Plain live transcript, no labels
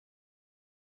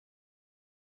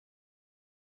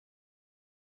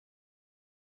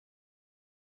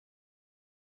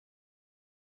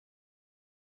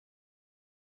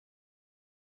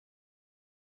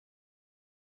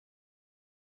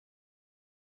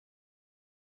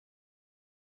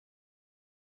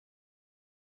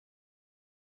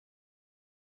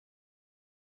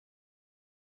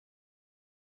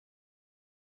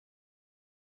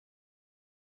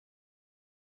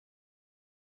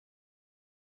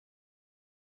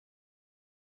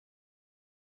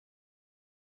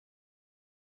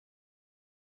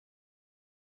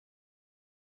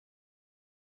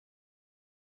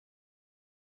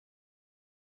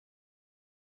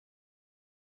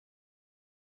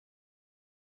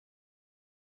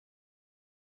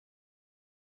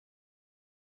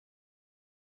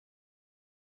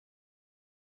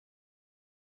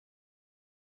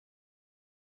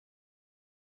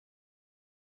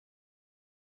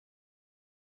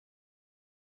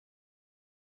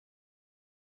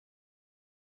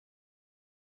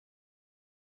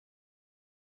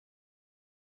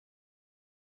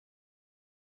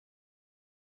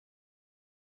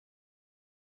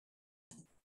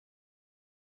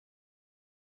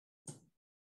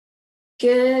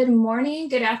Good morning,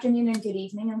 good afternoon, and good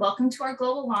evening, and welcome to our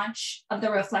global launch of the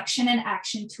Reflection and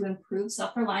Action to Improve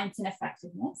Self-Reliance and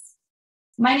Effectiveness.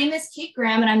 My name is Kate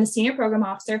Graham, and I'm the Senior Program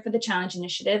Officer for the Challenge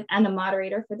Initiative and the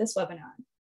moderator for this webinar.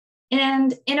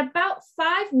 And in about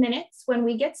 5 minutes, when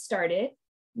we get started,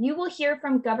 you will hear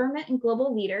from government and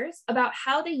global leaders about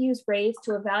how they use RAISE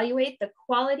to evaluate the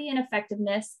quality and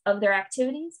effectiveness of their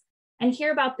activities and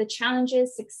hear about the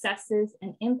challenges, successes,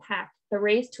 and impact the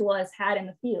RAISE tool has had in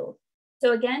the field.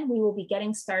 So again, we will be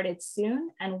getting started soon,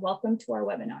 and welcome to our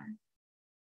webinar.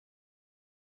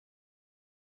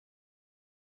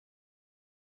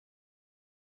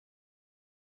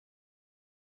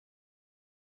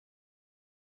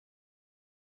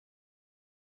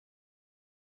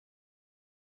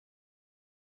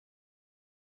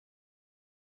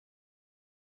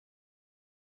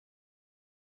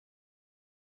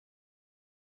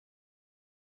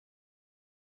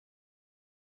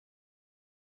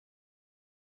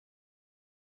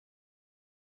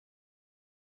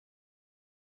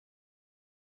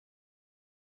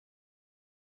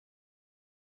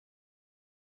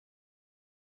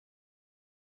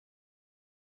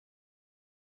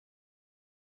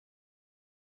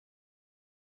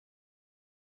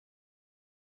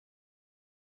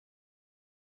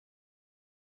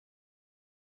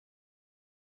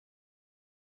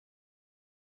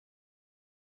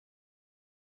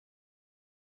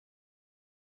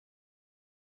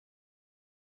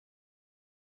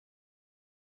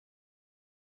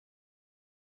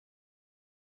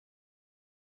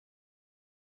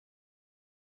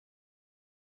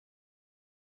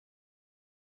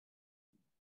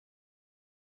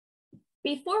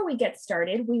 Before we get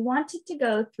started, we wanted to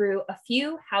go through a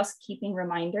few housekeeping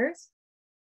reminders.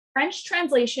 French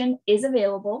translation is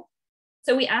available,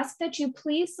 so we ask that you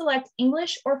please select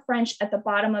English or French at the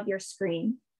bottom of your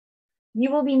screen.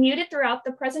 You will be muted throughout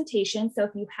the presentation, so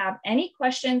if you have any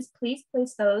questions, please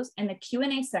place those in the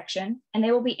Q&A section, and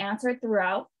they will be answered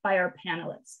throughout by our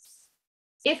panelists.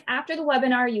 If after the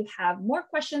webinar you have more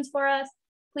questions for us,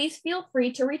 please feel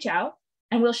free to reach out,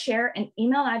 and we'll share an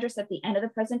email address at the end of the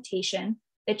presentation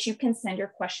that you can send your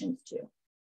questions to.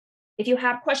 If you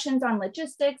have questions on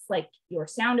logistics, like your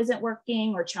sound isn't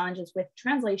working or challenges with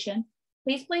translation,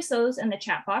 please place those in the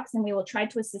chat box and we will try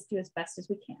to assist you as best as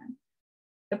we can.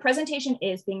 The presentation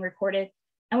is being recorded,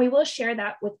 and we will share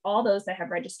that with all those that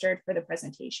have registered for the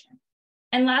presentation.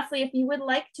 And lastly, if you would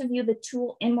like to view the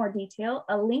tool in more detail,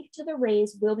 a link to the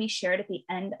RAISE will be shared at the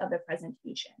end of the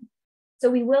presentation. So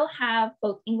we will have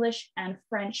both English and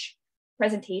French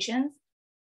presentations.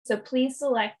 So please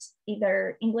select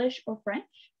either English or French.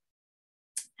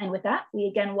 And with that, we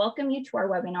again welcome you to our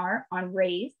webinar on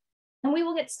RAISE. And we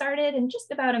will get started in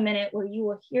just about a minute, where you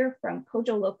will hear from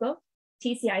Kojo Loco,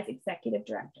 TCI's Executive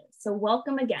Director. So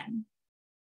welcome again.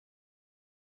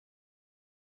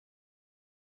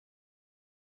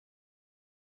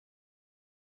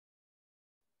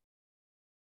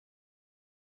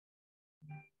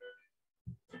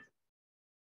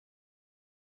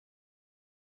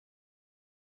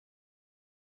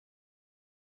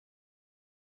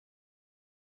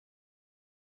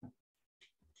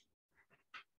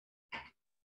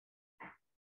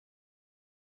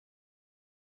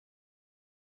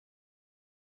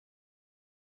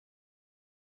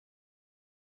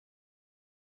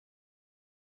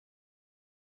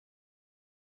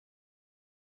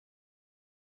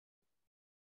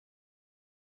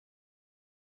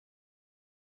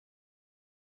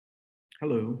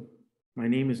 Hello, my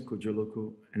name is Kojo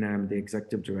Loco, and I am the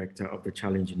Executive Director of the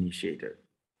Challenge Initiative.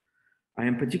 I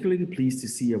am particularly pleased to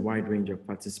see a wide range of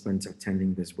participants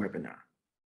attending this webinar.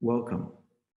 Welcome.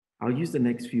 I'll use the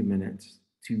next few minutes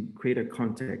to create a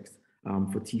context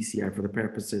for TCI for the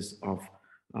purposes of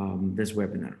this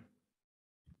webinar.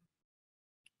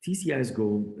 TCI's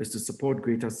goal is to support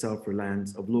greater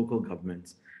self-reliance of local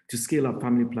governments to scale up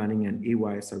family planning and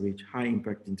AYSRH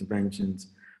high-impact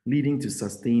interventions, leading to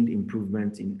sustained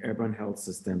improvement in urban health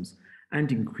systems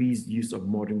and increased use of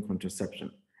modern contraception,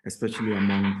 especially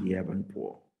among the urban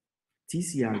poor.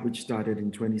 TCI, which started in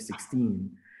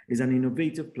 2016, is an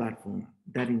innovative platform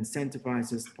that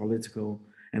incentivizes political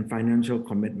and financial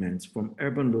commitments from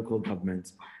urban local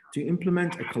governments to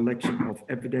implement a collection of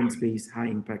evidence-based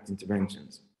high-impact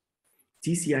interventions.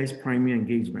 TCI's primary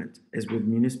engagement is with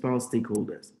municipal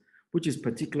stakeholders, which is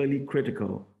particularly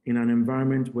critical in an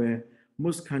environment where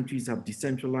most countries have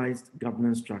decentralized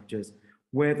governance structures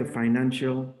where the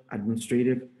financial,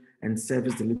 administrative, and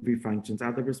service delivery functions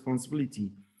are the responsibility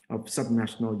of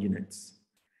subnational units.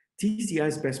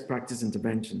 TCI's best practice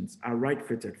interventions are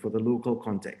right-fitted for the local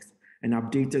context and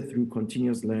updated through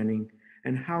continuous learning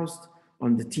and housed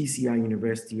on the TCI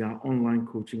University, our online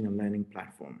coaching and learning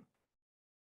platform.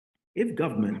 If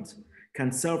government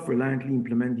can self-reliantly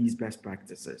implement these best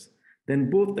practices, then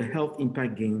both the health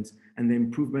impact gains and the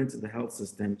improvements in the health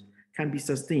systems can be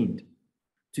sustained.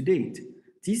 To date,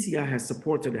 TCI has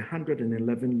supported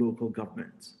 111 local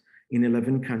governments in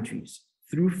 11 countries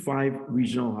through 5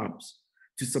 regional hubs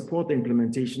to support the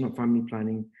implementation of family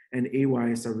planning and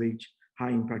AYSRH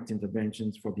high-impact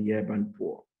interventions for the urban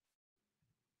poor.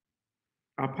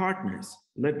 Our partners,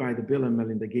 led by the Bill and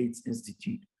Melinda Gates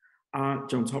Institute, are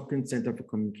Johns Hopkins Center for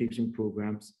Communication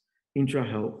Programs,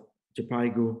 IntraHealth,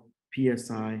 JPIGO,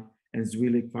 PSI, and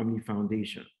Zwillig Family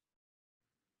Foundation.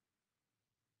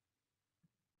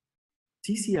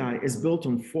 TCI is built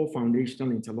on 4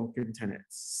 foundational interlocking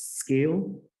tenets: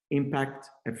 scale, impact,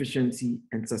 efficiency,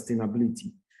 and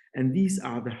sustainability. And these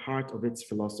are the heart of its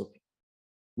philosophy.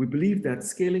 We believe that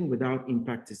scaling without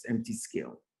impact is empty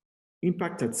scale.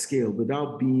 Impact at scale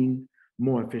without being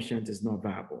more efficient is not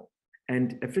viable.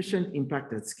 And efficient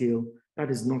impact at scale that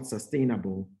is not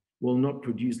sustainable will not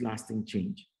produce lasting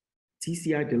change.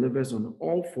 TCI delivers on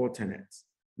all 4 tenets,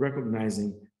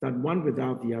 recognizing that one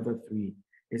without the other 3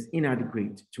 is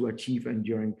inadequate to achieve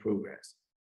enduring progress.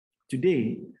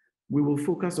 Today, we will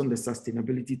focus on the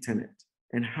sustainability tenet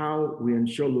and how we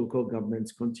ensure local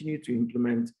governments continue to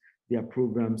implement their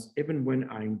programs even when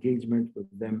our engagement with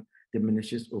them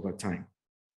diminishes over time.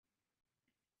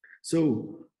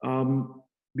 So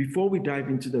before we dive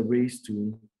into the RAISE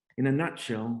tool, in a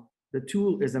nutshell, the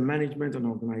tool is a management and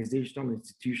organizational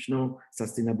institutional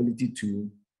sustainability tool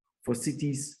for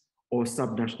cities or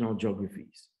subnational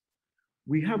geographies.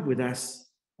 We have with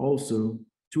us also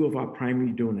 2 of our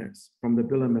primary donors from the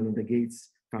Bill and Melinda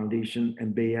Gates Foundation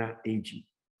and Bayer AG.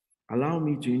 Allow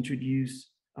me to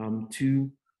introduce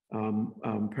 2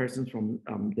 persons from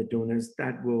the donors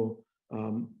that will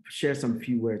share some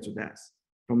few words with us.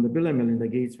 From the Bill and Melinda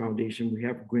Gates Foundation, we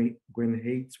have Gwen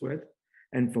Hainsworth,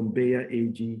 and from Bayer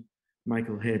AG,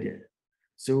 Michael Herder.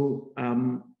 So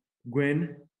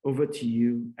Gwen, over to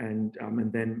you, and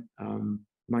then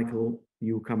Michael,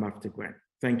 you come after Gwen.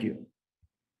 Thank you.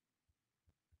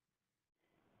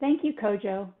 Thank you,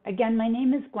 Kojo. Again, my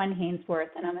name is Gwen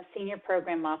Hainsworth, and I'm a Senior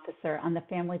Program Officer on the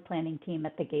Family Planning Team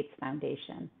at the Gates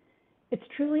Foundation. It's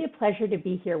truly a pleasure to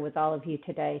be here with all of you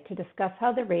today to discuss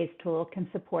how the RAISE tool can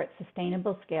support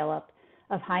sustainable scale-up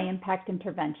of high-impact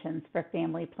interventions for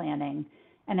family planning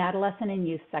and adolescent and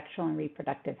youth sexual and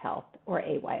reproductive health, or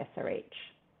AYSRH.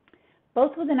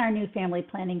 Both within our new family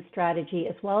planning strategy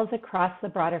as well as across the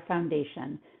broader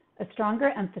foundation, a stronger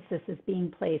emphasis is being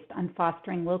placed on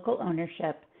fostering local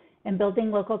ownership and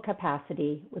building local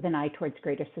capacity with an eye towards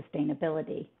greater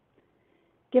sustainability.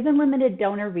 Given limited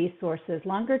donor resources,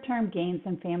 longer-term gains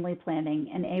in family planning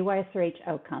and AYSRH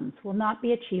outcomes will not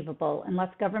be achievable unless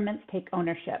governments take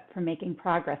ownership for making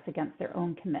progress against their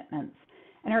own commitments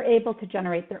and are able to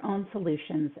generate their own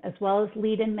solutions, as well as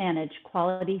lead and manage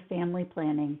quality family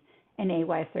planning and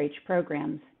AYSRH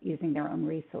programs using their own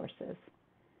resources.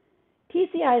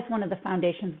 TCI is one of the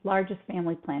Foundation's largest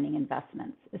family planning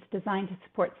investments. It's designed to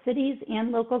support cities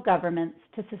and local governments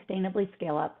to sustainably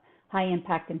scale up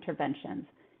high-impact interventions,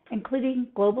 including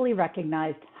globally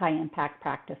recognized high-impact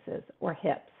practices, or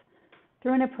HIPs,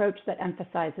 through an approach that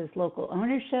emphasizes local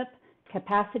ownership,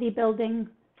 capacity building,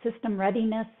 system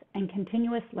readiness, and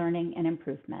continuous learning and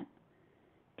improvement.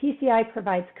 TCI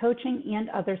provides coaching and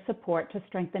other support to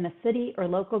strengthen a city or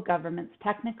local government's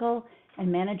technical and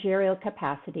managerial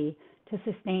capacity to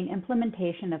sustain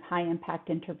implementation of high-impact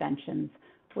interventions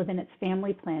within its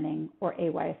family planning or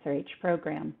AYSRH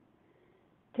program.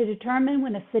 To determine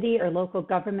when a city or local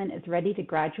government is ready to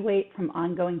graduate from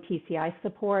ongoing TCI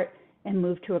support and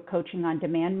move to a coaching on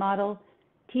demand model,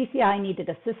 TCI needed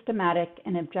a systematic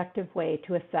and objective way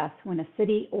to assess when a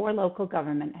city or local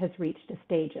government has reached a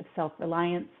stage of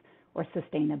self-reliance or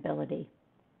sustainability.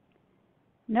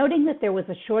 Noting that there was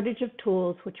a shortage of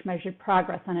tools which measured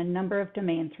progress on a number of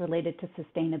domains related to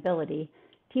sustainability,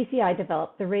 TCI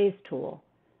developed the RAISE tool.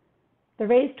 The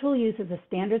RAISE tool uses a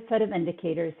standard set of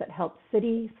indicators that help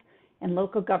cities and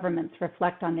local governments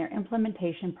reflect on their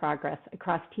implementation progress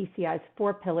across TCI's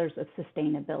 4 pillars of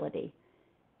sustainability: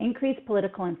 increased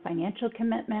political and financial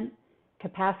commitment,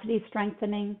 capacity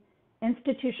strengthening,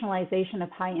 institutionalization of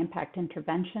high-impact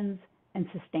interventions, and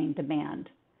sustained demand.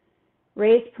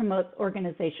 RAISE promotes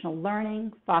organizational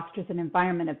learning, fosters an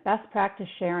environment of best practice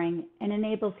sharing, and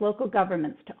enables local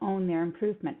governments to own their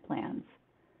improvement plans.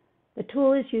 The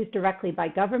tool is used directly by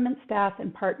government staff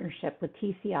in partnership with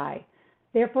TCI,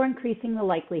 therefore increasing the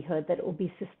likelihood that it will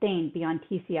be sustained beyond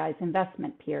TCI's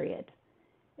investment period.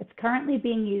 It's currently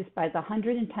being used by the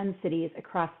 110 cities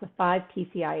across the 5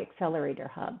 TCI accelerator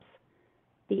hubs.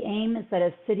 The aim is that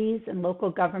as cities and local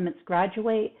governments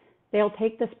graduate, they'll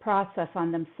take this process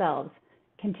on themselves,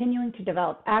 continuing to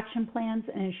develop action plans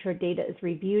and ensure data is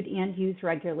reviewed and used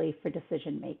regularly for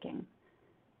decision making.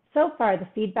 So far, the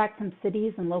feedback from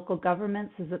cities and local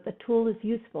governments is that the tool is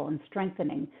useful in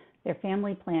strengthening their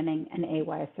family planning and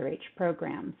AYSRH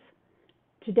programs.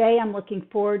 Today, I'm looking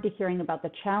forward to hearing about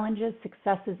the challenges,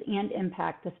 successes, and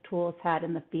impact this tool has had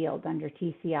in the field under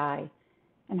TCI,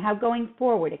 and how going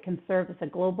forward it can serve as a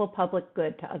global public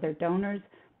good to other donors,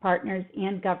 partners,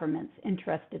 and governments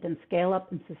interested in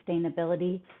scale-up and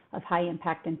sustainability of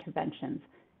high-impact interventions,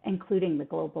 including the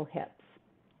global HIPs.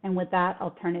 And with that,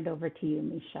 I'll turn it over to you,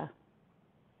 Misha.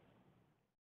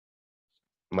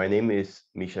 My name is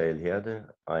Michael Herde.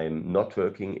 I'm not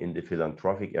working in the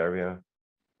philanthropic area,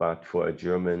 but for a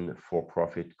German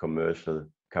for-profit commercial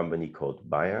company called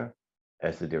Bayer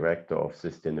as the Director of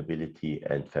Sustainability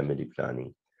and Family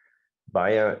Planning.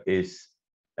 Bayer is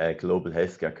a global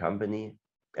healthcare company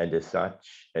and as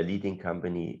such a leading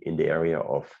company in the area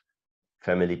of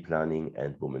family planning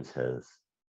and women's health.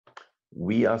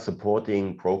 We are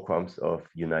supporting programs of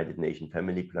United Nations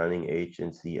Family Planning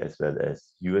Agency as well as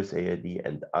USAID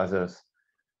and others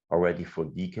already for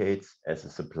decades as a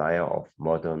supplier of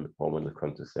modern hormonal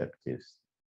contraceptives.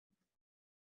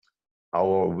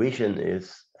 Our vision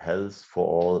is health for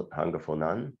all, hunger for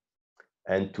none.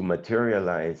 And to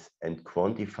materialize and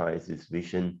quantify this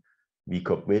vision, we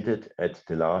committed at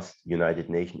the last United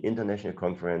Nations International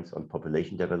Conference on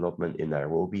Population Development in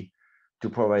Nairobi to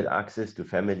provide access to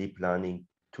family planning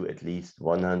to at least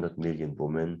 100 million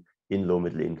women in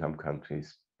low-middle income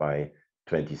countries by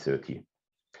 2030.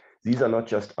 These are not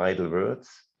just idle words.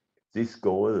 This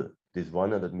goal, this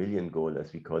 100 million goal,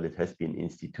 as we call it, has been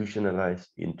institutionalized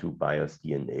into Bayer's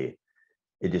DNA.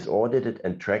 It is audited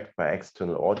and tracked by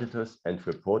external auditors and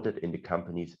reported in the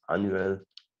company's annual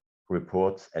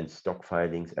reports and stock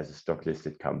filings as a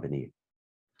stock-listed company.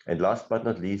 And last but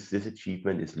not least, this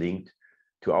achievement is linked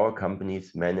to our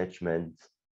company's management,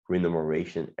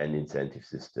 remuneration, and incentive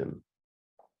system.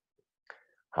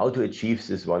 How to achieve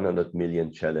this 100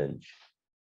 million challenge?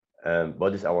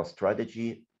 What is our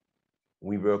strategy?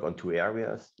 We work on 2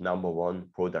 areas. Number 1,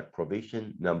 product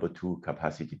provision. Number 2,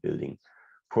 capacity building.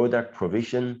 Product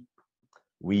provision,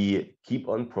 we keep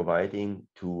on providing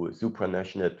to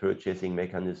supranational purchasing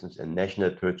mechanisms and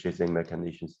national purchasing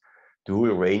mechanisms the whole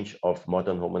range of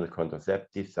modern hormonal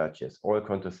contraceptives such as oral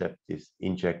contraceptives,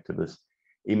 injectables,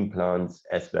 implants,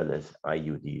 as well as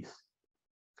IUDs.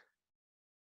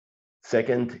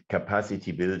 Second,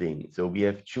 capacity building. So we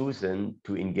have chosen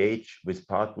to engage with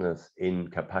partners in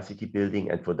capacity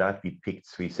building, and for that we picked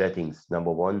 3 settings.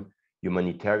 Number 1,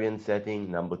 humanitarian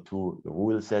setting. Number 2,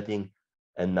 rural setting.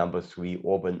 And number 3,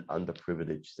 urban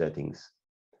underprivileged settings.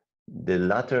 The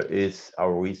latter is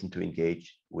our reason to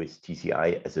engage with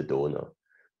TCI as a donor.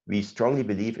 We strongly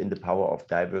believe in the power of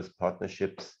diverse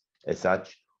partnerships. As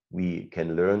such, we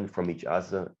can learn from each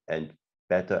other and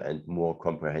better and more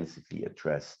comprehensively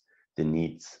address the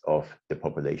needs of the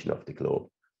population of the globe.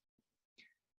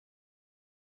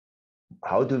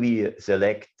 How do we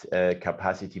select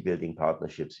capacity building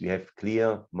partnerships? We have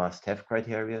clear must-have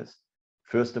criteria.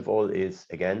 First of all is,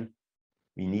 again,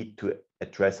 we need to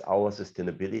address our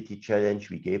sustainability challenge.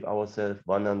 We gave ourselves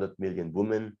 100 million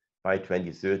women by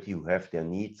 2030 who have their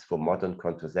needs for modern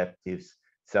contraceptives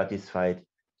satisfied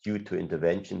due to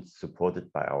interventions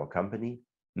supported by our company.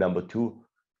 Number 2,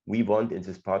 we want in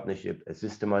this partnership a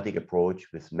systematic approach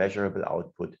with measurable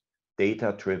output,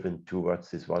 data-driven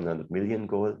towards this 100 million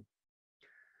goal.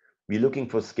 We're looking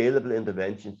for scalable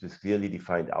interventions with clearly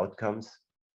defined outcomes.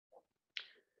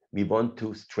 We want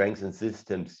to strengthen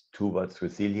systems towards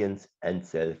resilience and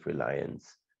self-reliance.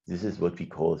 This is what we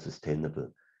call sustainable.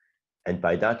 And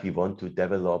by that, we want to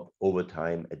develop over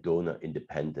time a donor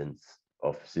independence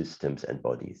of systems and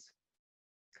bodies.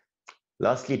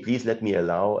 Lastly, please let me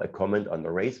allow a comment on the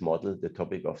race model, the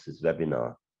topic of this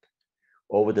webinar.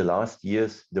 Over the last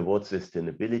years, the word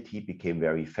sustainability became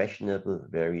very fashionable,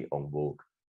 very en vogue.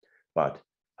 But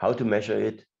how to measure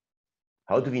it?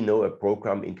 How do we know a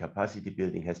program in capacity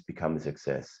building has become a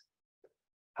success?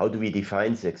 How do we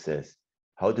define success?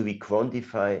 How do we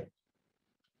quantify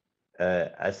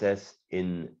assess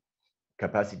in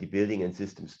capacity building and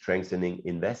system strengthening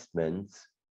investments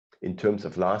in terms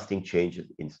of lasting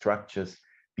changes in structures,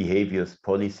 behaviors,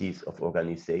 policies of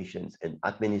organizations and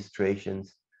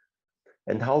administrations?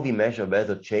 And how we measure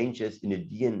whether changes in the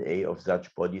DNA of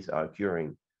such bodies are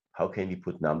occurring? How can we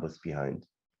put numbers behind?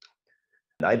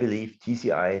 I believe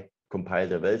TCI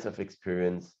compiled a wealth of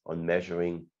experience on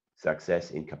measuring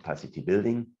success in capacity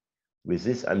building. With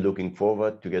this, I'm looking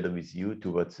forward together with you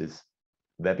towards this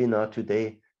webinar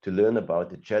today to learn about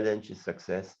the challenges,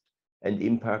 success, and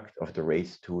impact of the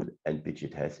RAISE tool and which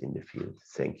it has in the field.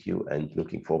 Thank you, and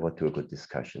looking forward to a good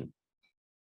discussion.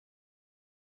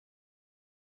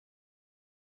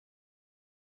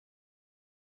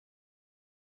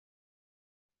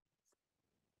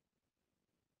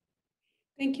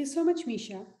 Thank you so much,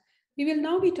 Misha. We will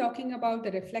now be talking about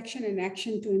the Reflection and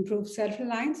Action to Improve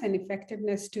Self-Reliance and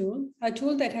Effectiveness tool, a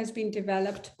tool that has been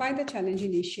developed by the Challenge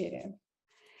Initiative.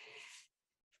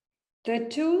 The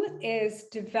tool is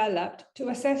developed to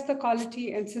assess the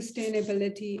quality and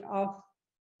sustainability of.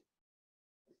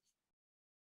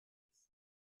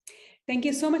 Thank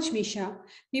you so much, Misha.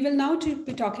 We will now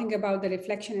be talking about the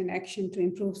Reflection and Action to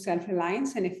Improve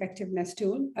Self-Reliance and Effectiveness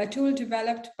tool, a tool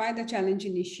developed by the Challenge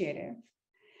Initiative.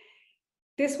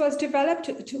 This was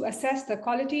developed to assess the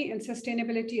quality and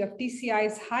sustainability of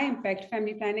TCI's high-impact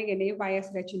family planning and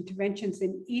AYS-rich interventions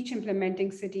in each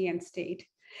implementing city and state.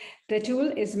 The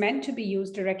tool is meant to be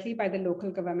used directly by the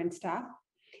local government staff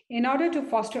in order to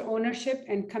foster ownership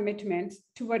and commitments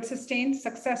towards sustained,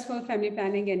 successful family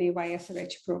planning and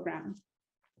AYS-rich program.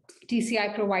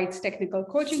 TCI provides technical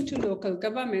coaching to local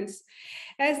governments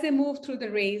as they move through the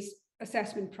RAISE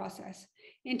assessment process,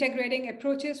 integrating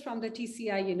approaches from the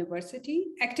TCI University.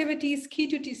 Activities key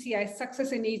to TCI's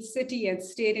success in each city and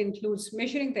state includes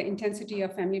measuring the intensity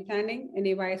of family planning and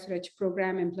AYS-rich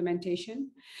program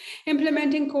implementation,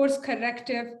 implementing course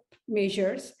corrective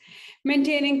measures,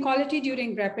 maintaining quality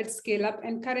during rapid scale-up,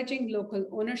 encouraging local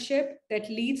ownership that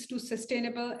leads to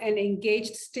sustainable and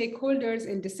engaged stakeholders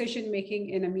in decision-making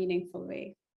in a meaningful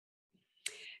way.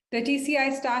 The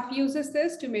TCI staff uses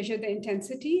this to measure the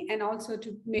intensity and also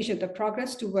to measure the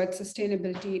progress towards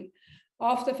sustainability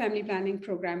of the family planning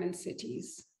program in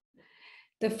cities.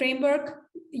 The framework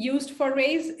used for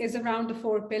RAISE is around the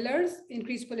 4 pillars: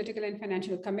 increased political and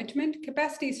financial commitment,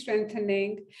 capacity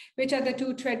strengthening, which are the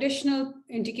 2 traditional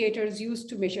indicators used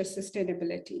to measure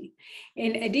sustainability.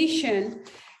 In addition,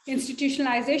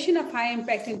 institutionalization of high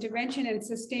impact intervention and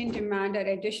sustained demand are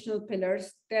additional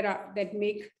pillars that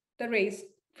make the RAISE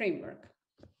framework.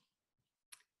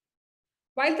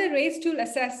 While the RAISE tool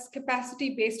assesses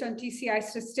capacity based on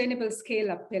TCI's sustainable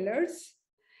scale-up pillars,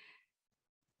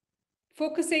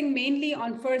 focusing mainly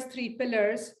on first 3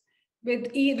 pillars,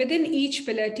 within each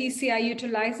pillar, TCI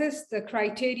utilizes the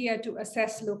criteria to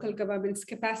assess local government's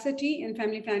capacity in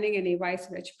family planning and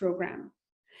AYS-rich program.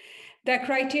 The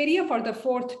criteria for the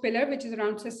 4th pillar, which is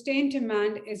around sustained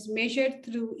demand, is measured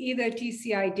through either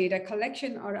TCI data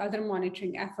collection or other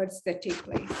monitoring efforts that take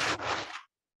place.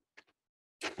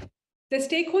 The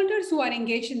stakeholders who are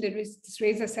engaged in the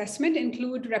RAISE assessment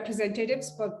include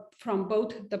representatives from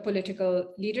both the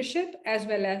political leadership as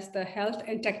well as the health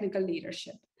and technical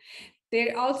leadership.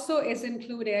 There also is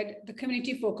included the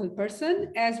community focal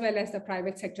person, as well as the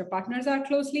private sector partners are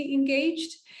closely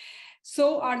engaged.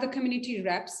 So are the community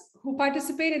reps who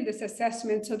participate in this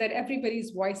assessment so that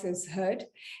everybody's voice is heard,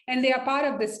 and they are part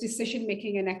of this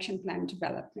decision-making and action plan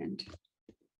development.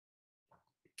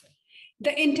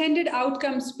 The intended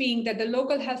outcomes being that the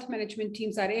local health management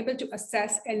teams are able to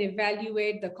assess and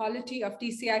evaluate the quality of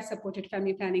TCI-supported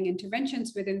family planning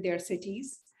interventions within their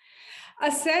cities,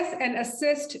 assess and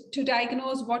assist to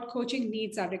diagnose what coaching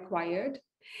needs are required,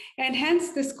 and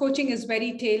hence this coaching is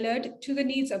very tailored to the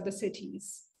needs of the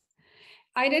cities.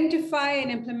 Identify an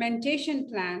implementation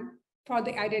plan for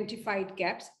the identified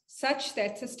gaps such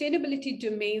that sustainability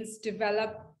domains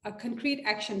develop a concrete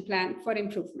action plan for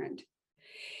improvement.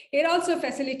 It also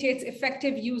facilitates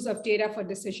effective use of data for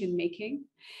decision-making,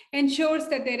 ensures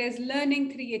that there is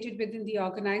learning created within the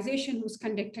organization who's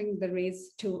conducting the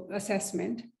RAISE tool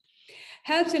assessment,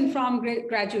 helps inform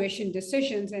graduation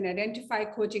decisions and identify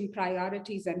coaching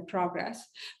priorities and progress,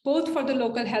 both for the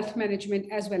local health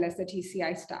management as well as the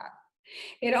TCI staff.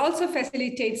 It also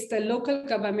facilitates the local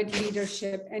government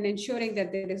leadership and ensuring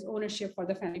that there is ownership for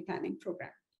the family planning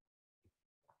program.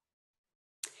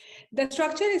 The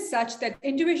structure is such that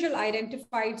individual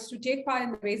identifieds to take part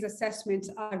in the RAISE assessments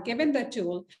are given the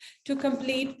tool to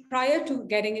complete prior to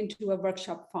getting into a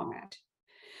workshop format.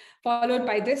 Followed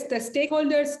by this, the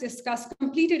stakeholders discuss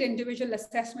completed individual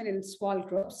assessment in small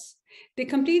groups. They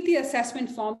complete the assessment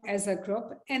form as a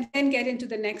group and then get into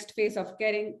the next phase of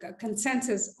getting a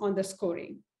consensus on the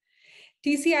scoring.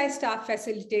 TCI staff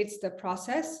facilitates the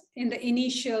process in the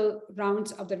initial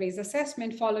rounds of the RAISE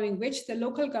assessment, following which the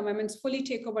local governments fully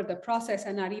take over the process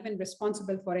and are even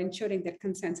responsible for ensuring that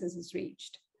consensus is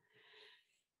reached.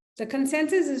 The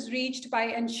consensus is reached by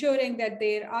ensuring that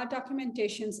there are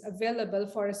documentations available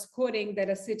for a scoring that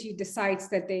a city decides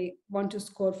that they want to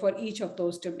score for each of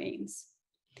those domains.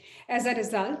 As a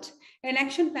result, an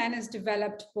action plan is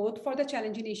developed both for the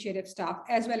challenge initiative staff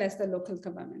as well as the local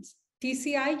governments.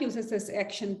 TCI uses this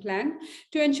action plan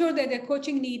to ensure that their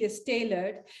coaching need is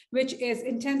tailored, which is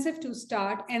intensive to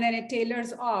start, and then it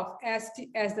tailors off as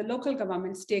the local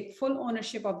governments take full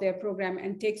ownership of their program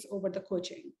and takes over the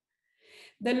coaching.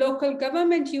 The local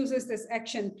government uses this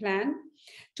action plan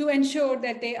to ensure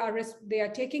that they are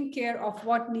taking care of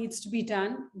what needs to be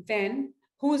done, when,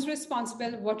 who's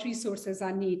responsible, what resources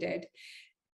are needed.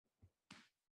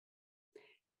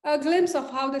 A glimpse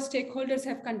of how the stakeholders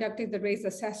have conducted the RAISE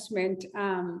assessment.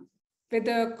 With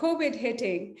the COVID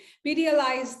hitting, we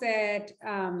realized that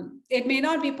it may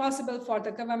not be possible for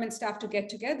the government staff to get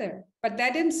together, but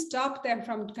that didn't stop them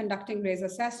from conducting RAISE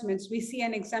assessments. We see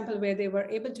an example where they were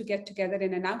able to get together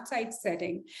in an outside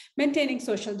setting, maintaining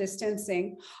social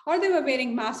distancing, or they were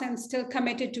wearing masks and still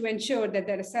committed to ensure that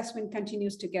their assessment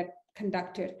continues to get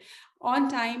conducted on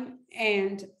time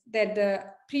and that the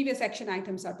previous action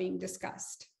items are being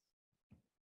discussed.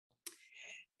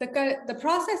 The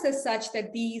process is such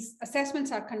that these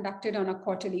assessments are conducted on a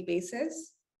quarterly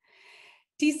basis.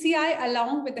 TCI,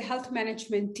 along with the health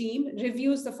management team,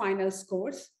 reviews the final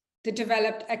scores. The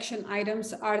developed action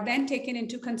items are then taken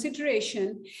into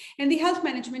consideration, and the health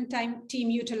management team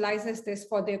utilizes this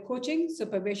for their coaching,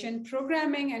 supervision,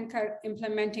 programming, and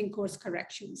implementing course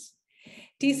corrections.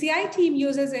 TCI team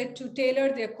uses it to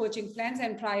tailor their coaching plans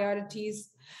and priorities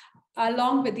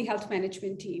along with the health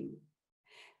management team.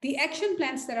 The action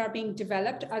plans that are being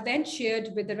developed are then shared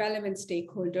with the relevant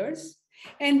stakeholders,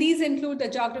 and these include the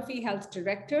geography health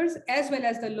directors, as well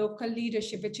as the local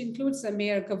leadership, which includes the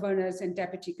mayor, governors, and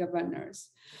deputy governors,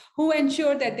 who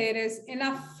ensure that there is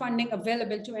enough funding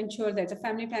available to ensure that the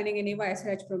family planning and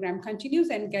AYSRH program continues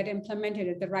and get implemented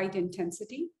at the right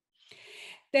intensity,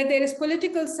 that there is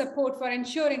political support for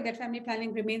ensuring that family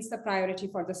planning remains the priority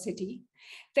for the city,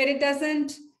 that it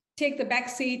doesn't take the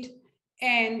backseat,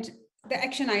 and the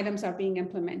action items are being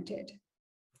implemented.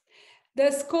 The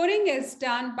scoring is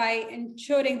done by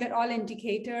ensuring that all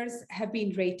indicators have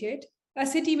been rated. A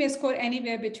city may score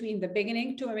anywhere between the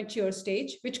beginning to a mature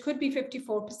stage, which could be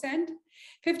 54%,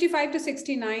 55 to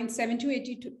 69,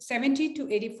 70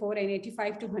 to 84, and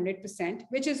 85 to 100%,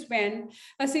 which is when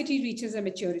a city reaches a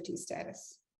maturity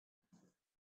status.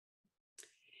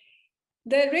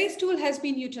 The RAISE tool has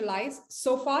been utilized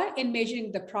so far in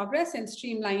measuring the progress and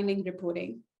streamlining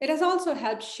reporting. It has also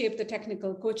helped shape the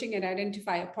technical coaching and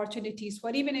identify opportunities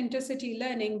for even intercity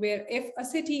learning, where if a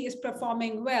city is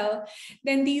performing well,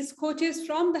 then these coaches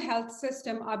from the health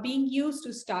system are being used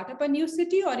to start up a new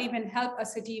city or even help a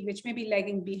city which may be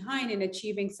lagging behind in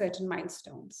achieving certain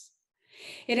milestones.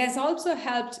 It has also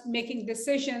helped making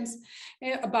decisions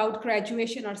about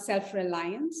graduation or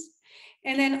self-reliance.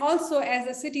 And then also, as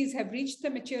the cities have reached the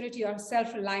maturity or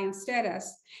self-reliance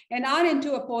status and are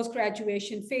into a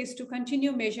post-graduation phase, to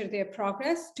continue measure their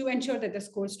progress to ensure that the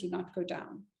scores do not go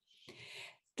down.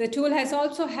 The tool has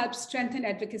also helped strengthen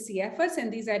advocacy efforts,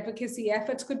 and these advocacy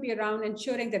efforts could be around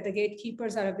ensuring that the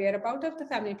gatekeepers are aware about of the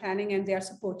family planning and they are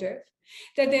supportive,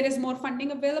 that there is more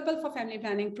funding available for family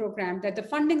planning program, that the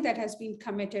funding that has been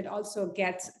committed also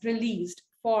gets released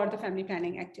for the family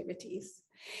planning activities.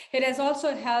 It has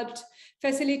also helped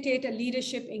facilitate a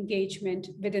leadership engagement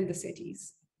within the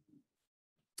cities.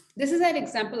 This is an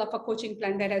example of a coaching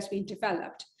plan that has been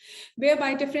developed,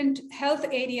 whereby different health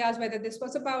areas, whether this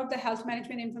was about the health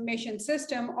management information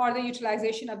system or the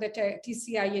utilization of the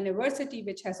TCI University,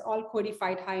 which has all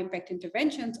codified high impact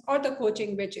interventions, or the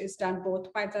coaching, which is done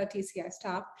both by the TCI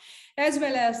staff, as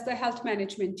well as the health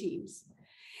management teams.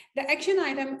 The action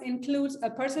item includes a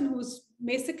person who's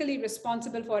basically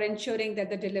responsible for ensuring that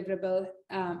the deliverable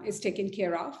is taken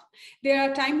care of. There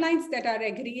are timelines that are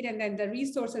agreed, and then the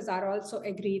resources are also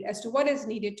agreed as to what is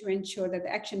needed to ensure that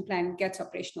the action plan gets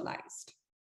operationalized.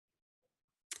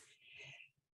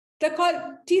 The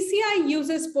TCI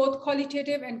uses both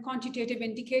qualitative and quantitative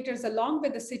indicators along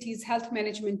with the city's health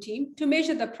management team to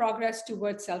measure the progress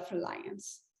towards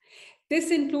self-reliance. This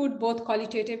includes both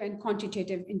qualitative and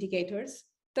quantitative indicators.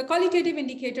 The qualitative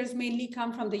indicators mainly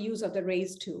come from the use of the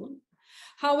RAISE tool.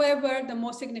 However, the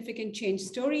most significant change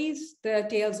stories, the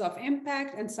tales of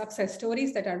impact and success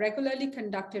stories that are regularly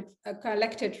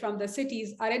collected from the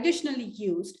cities are additionally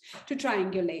used to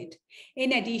triangulate.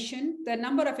 In addition, the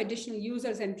number of additional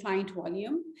users and client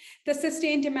volume, the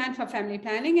sustained demand for family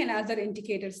planning, and other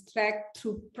indicators tracked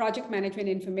through project management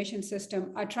information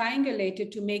system are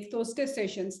triangulated to make those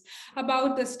decisions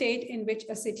about the state in which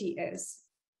a city is.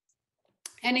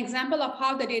 An example of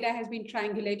how the data has been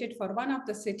triangulated for one of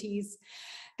the cities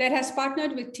that has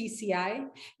partnered with TCI,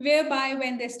 whereby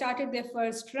when they started their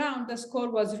first round, the score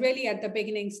was really at the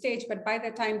beginning stage, but by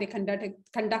the time they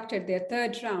conducted their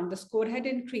third round, the score had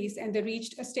increased and they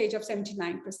reached a stage of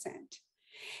 79%.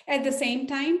 At the same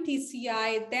time,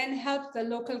 TCI then helped the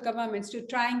local governments to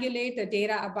triangulate the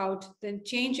data about the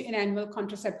change in annual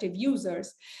contraceptive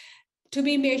users to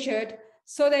be measured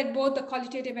so that both the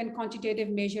qualitative and quantitative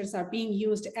measures are being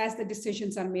used as the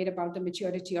decisions are made about the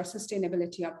maturity or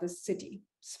sustainability of the city's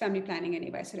family planning and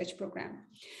AYSRH program.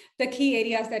 The key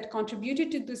areas that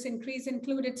contributed to this increase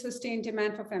included sustained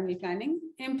demand for family planning,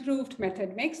 improved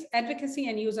method mix, advocacy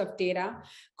and use of data,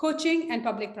 coaching, and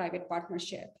public-private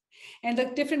partnership. And the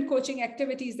different coaching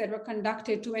activities that were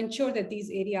conducted to ensure that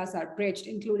these areas are bridged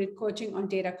included coaching on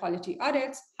data quality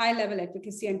audits, high-level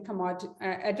advocacy and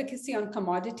advocacy on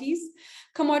commodities,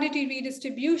 commodity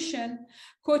redistribution,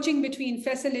 coaching between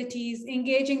facilities,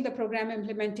 engaging the program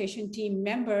implementation team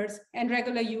members, and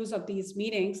regular use of these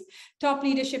meetings, top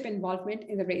leadership involvement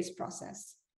in the RAISE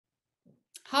process.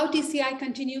 How TCI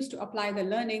continues to apply the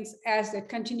learnings as it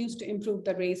continues to improve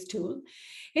the RAISE tool.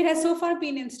 It has so far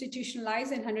been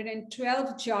institutionalized in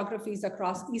 112 geographies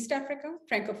across East Africa,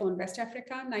 Francophone West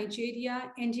Africa,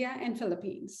 Nigeria, India, and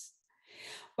Philippines.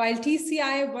 While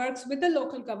TCI works with the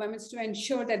local governments to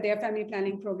ensure that their family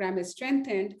planning program is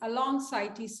strengthened,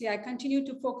 alongside TCI continue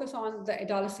to focus on the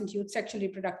adolescent youth sexual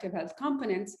reproductive health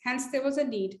components. Hence, there was a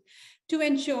need to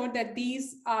ensure that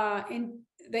these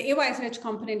the AYSRH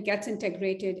component gets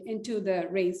integrated into the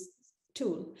RAISE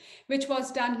tool, which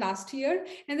was done last year.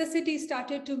 And the city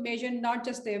started to measure not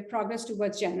just their progress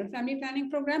towards general family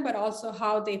planning program, but also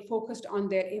how they focused on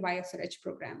their AYSRH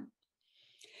program.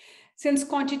 Since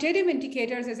quantitative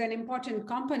indicators is an important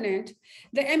component,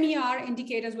 the MER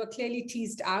indicators were clearly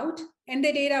teased out, and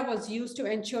the data was used to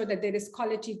ensure that there is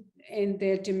quality in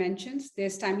their dimensions,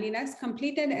 there's timeliness,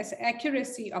 completeness,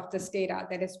 accuracy of this data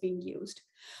that is being used.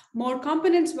 More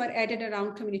components were added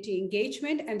around community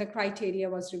engagement, and the criteria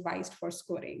was revised for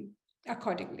scoring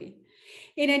accordingly.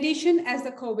 In addition, as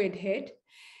the COVID hit,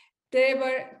 there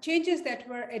were changes that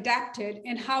were adapted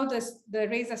in how the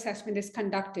RAISE assessment is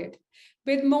conducted,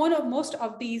 with most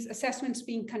of these assessments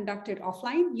being conducted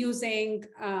offline using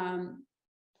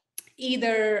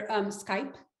either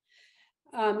Skype,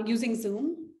 using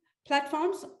Zoom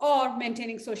platforms, or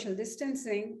maintaining social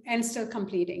distancing and still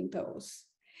completing those.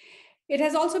 It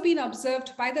has also been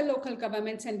observed by the local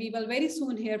governments, and we will very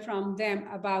soon hear from them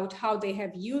about how they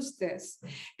have used this,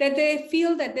 that they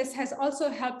feel that this has also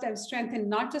helped them strengthen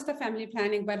not just the family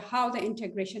planning, but how the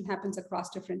integration happens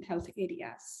across different health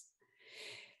areas.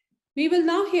 We will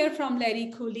now hear from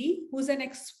Larry Cooley, who's an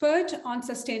expert on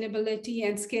sustainability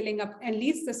and scaling up, and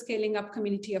leads the Scaling Up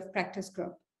Community of Practice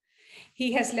group.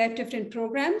 He has led different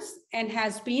programs and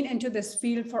has been into this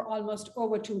field for almost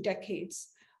over 2 decades.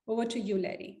 Over to you,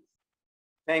 Larry.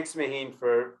 Thanks, Maheen,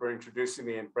 for introducing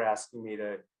me and for asking me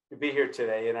to be here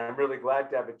today. And I'm really glad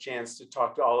to have a chance to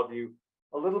talk to all of you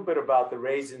a little bit about the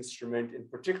RAISE instrument, and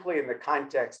particularly in the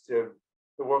context of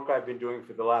the work I've been doing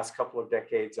for the last couple of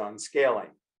decades on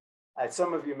scaling. As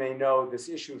some of you may know, this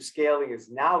issue of scaling has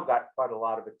now got quite a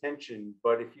lot of attention.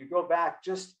 But if you go back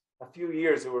just a few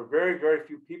years, there were very, very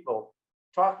few people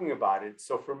talking about it.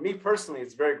 So for me personally,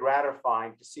 it's very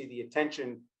gratifying to see the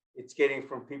attention it's getting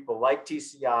from people like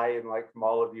TCI and like from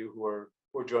all of you who are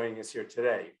joining us here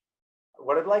today.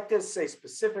 What I'd like to say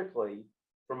specifically,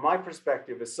 from my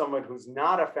perspective, as someone who's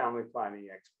not a family planning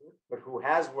expert, but who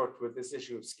has worked with this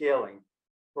issue of scaling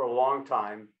for a long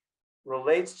time,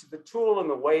 relates to the tool and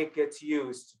the way it gets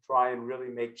used to try and really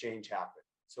make change happen.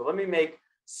 So let me make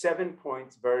 7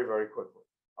 points very, very quickly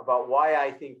about why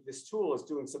I think this tool is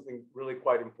doing something really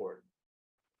quite important.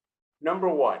 Number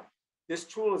one, this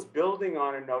tool is building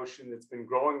on a notion that's been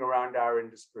growing around our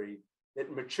industry,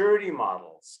 that maturity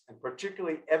models, and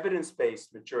particularly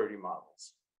evidence-based maturity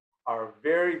models, are a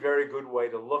very, very good way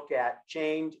to look at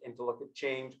change and to look at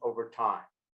change over time.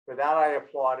 For that, I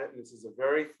applaud it, and this is a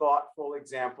very thoughtful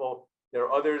example. There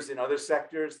are others in other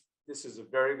sectors. This is a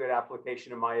very good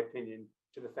application, in my opinion,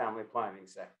 to the family planning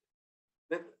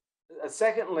sector.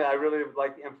 Secondly, I really would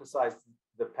like to emphasize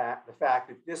the fact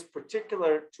that this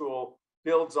particular tool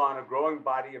builds on a growing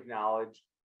body of knowledge,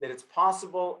 that it's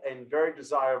possible and very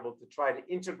desirable to try to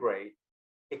integrate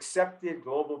accepted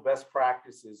global best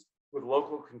practices with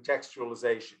local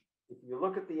contextualization. If you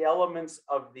look at the elements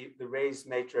of the RAISE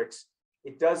matrix,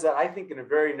 it does that, I think, in a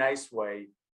very nice way,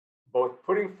 both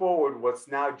putting forward what's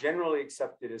now generally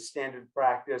accepted as standard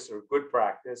practice or good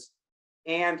practice,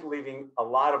 and leaving a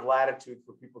lot of latitude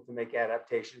for people to make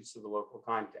adaptations to the local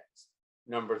context.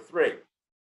 Number three,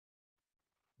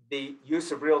 the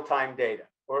use of real-time data,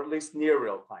 or at least near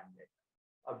real-time data.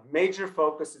 A major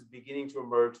focus is beginning to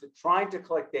emerge that trying to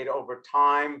collect data over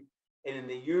time and in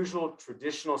the usual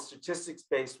traditional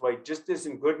statistics-based way just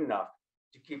isn't good enough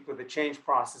to keep with the change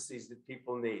processes that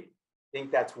people need. I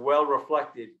think that's well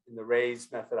reflected in the RAISE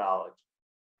methodology.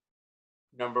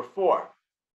 Number 4,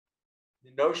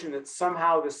 the notion that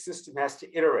somehow the system has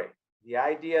to iterate. The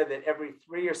idea that every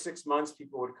 3 or 6 months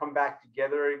people would come back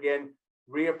together again,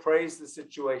 reappraise the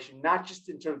situation, not just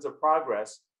in terms of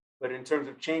progress, but in terms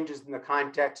of changes in the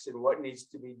context and what needs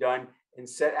to be done, and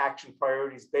set action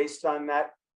priorities based on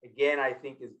that, again, I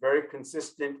think is very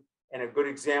consistent and a good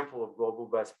example of global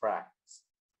best practice.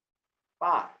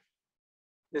 5,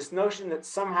 this notion that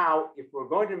somehow, if we're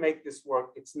going to make this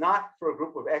work, it's not for a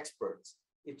group of experts.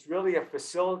 It's really a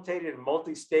facilitated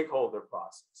multi-stakeholder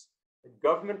process. The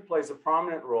government plays a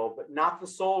prominent role, but not the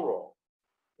sole role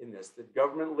in this. The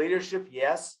government leadership,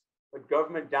 yes, but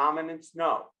government dominance,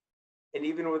 no. And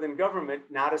even within government,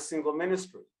 not a single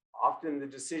ministry. Often the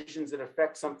decisions that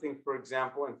affect something, for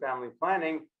example, in family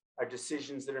planning, are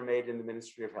decisions that are made in the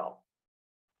Ministry of Health.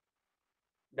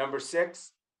 Number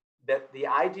 6, that the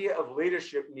idea of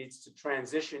leadership needs to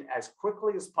transition as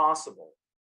quickly as possible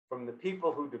from the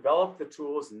people who develop the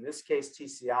tools, in this case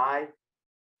TCI,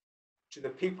 to the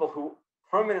people who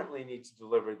permanently need to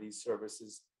deliver these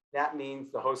services. That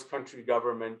means the host country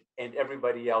government and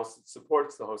everybody else that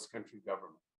supports the host country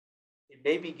government. It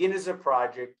may begin as a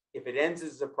project. If it ends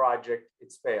as a project,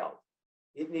 it's failed.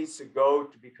 It needs to go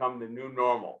to become the new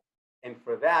normal. And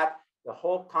for that, the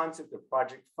whole concept of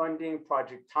project funding,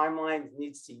 project timelines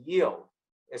needs to yield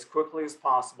as quickly as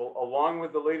possible, along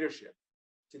with the leadership,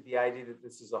 to the idea that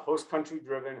this is a host country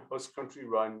driven, host country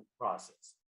run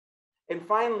process. And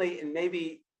finally, and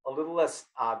maybe a little less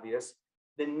obvious,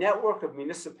 the network of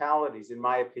municipalities, in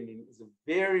my opinion, is a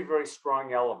very, very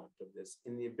strong element of this,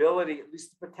 in the ability, at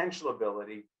least the potential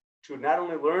ability, to not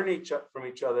only learn from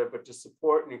each other, but to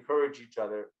support and encourage each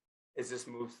other as this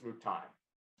moves through time.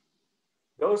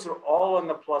 Those are all on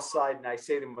the plus side, and I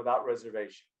say them without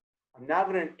reservation. I'm now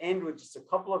going to end with just a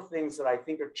couple of things that I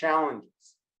think are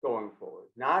challenges going forward,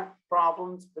 not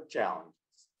problems, but challenges.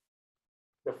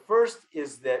 The first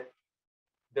is that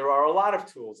there are a lot of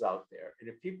tools out there, and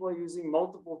if people are using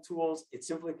multiple tools, it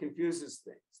simply confuses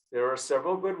things. There are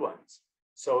several good ones.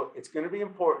 So it's going to be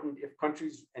important, if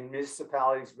countries and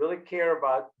municipalities really care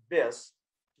about this,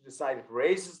 to decide if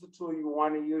RAISE is the tool you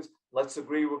want to use, let's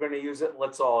agree we're going to use it,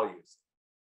 let's all use it.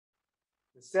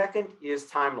 The second is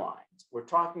timelines. We're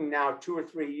talking now 2 or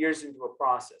 3 years into a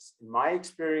process. In my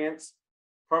experience,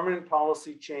 permanent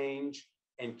policy change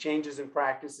and changes in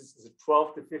practices is a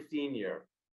 12 to 15 year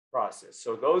process.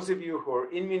 So those of you who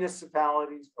are in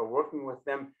municipalities or working with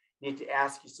them need to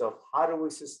ask yourself, how do we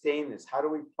sustain this? How do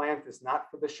we plant this, not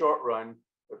for the short run,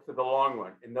 but for the long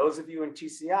run? And those of you in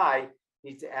TCI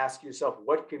need to ask yourself,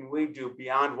 what can we do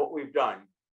beyond what we've done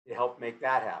to help make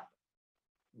that happen?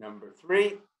 Number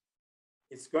 3,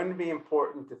 it's going to be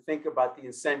important to think about the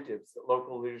incentives that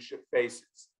local leadership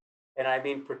faces. And I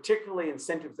mean, particularly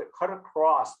incentives that cut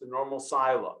across the normal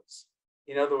silos.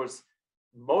 In other words,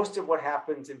 most of what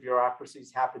happens in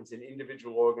bureaucracies happens in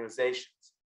individual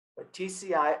organizations, but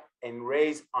TCI and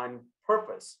RAISE on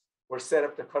purpose were set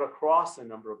up to cut across a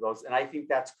number of those, and I think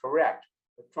that's correct.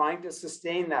 But trying to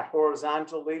sustain that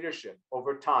horizontal leadership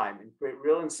over time and create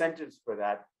real incentives for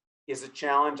that is a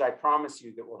challenge, I promise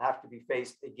you, that will have to be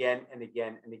faced again and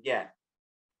again and again.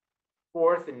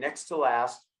 Fourth, and next to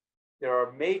last, there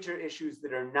are major issues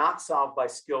that are not solved by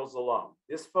skills alone.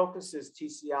 This focuses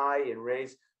TCI and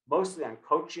RAISE mostly on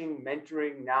coaching,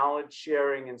 mentoring, knowledge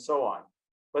sharing, and so on.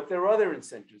 But there are other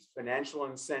incentives, financial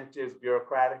incentives,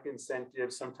 bureaucratic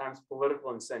incentives, sometimes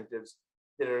political incentives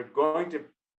that are going to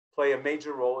play a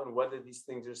major role in whether these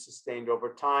things are sustained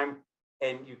over time,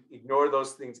 and you ignore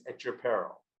those things at your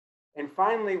peril. And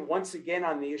finally, once again,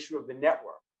 on the issue of the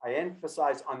network, I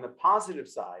emphasize on the positive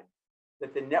side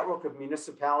that the network of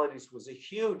municipalities was a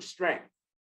huge strength,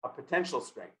 a potential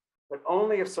strength, but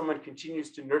only if someone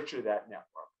continues to nurture that network.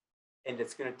 And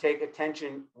it's going to take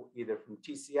attention either from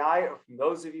TCI or from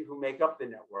those of you who make up the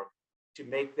network to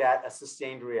make that a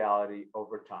sustained reality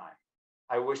over time.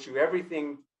 I wish you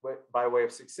everything by way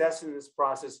of success in this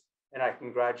process, and I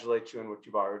congratulate you on what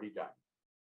you've already done.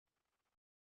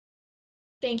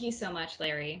 Thank you so much,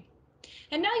 Larry.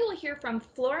 And now you'll hear from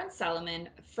Florence Solomon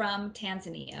from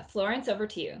Tanzania. Florence, over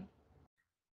to you.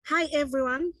 Hi,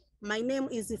 everyone. My name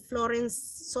is Florence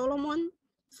Solomon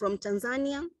from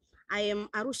Tanzania. I am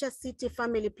Arusha City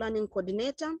Family Planning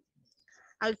Coordinator.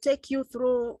 I'll take you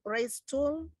through RAISE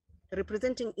tool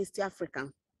representing East Africa.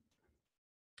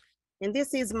 And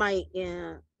this is my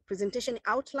presentation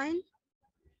outline.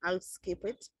 I'll skip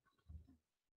it.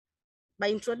 By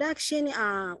introduction,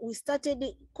 we started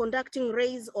conducting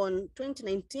RAISE on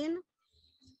 2019,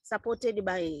 supported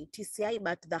by TCI,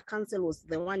 but the council was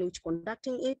the one which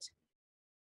conducting it.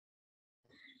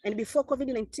 And before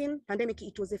COVID-19 pandemic,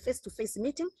 it was a face-to-face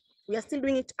meeting. We are still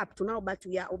doing it up to now, but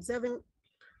we are observing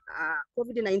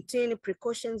COVID-19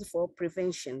 precautions for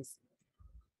preventions.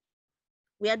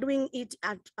 We are doing it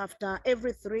after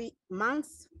every 3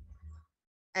 months.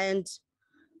 And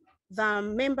the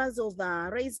members of the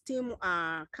RAISE team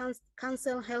are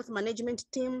council health management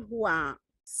team, who are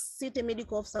city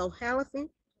medical officer of health,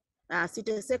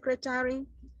 city secretary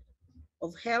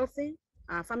of health,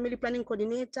 family planning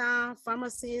coordinator,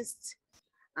 pharmacist,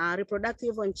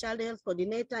 reproductive and child health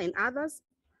coordinator, and others.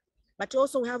 But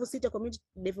also we have city community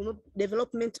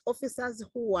development officers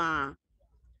who are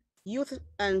youth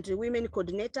and women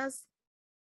coordinators.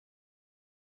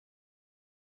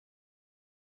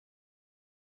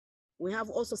 We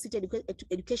have also city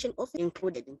education officer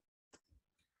included.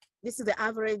 This is the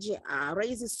average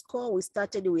RAISE score. We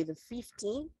started with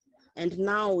 50 and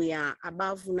now we are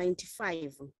above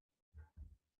 95.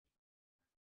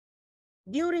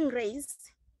 During RAISE,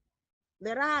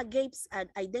 there are gaps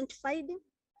identified,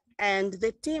 and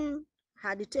the team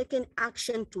had taken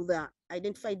action to the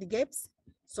identified gaps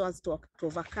so as to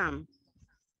overcome.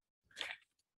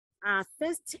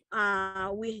 First,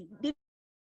 we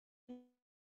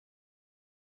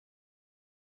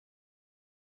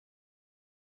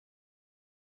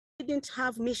didn't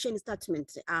have mission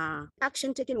statement.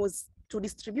 Action taken was to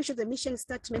distribute the mission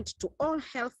statement to all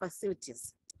health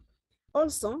facilities.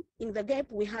 Also, in the gap,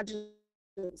 we had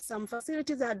some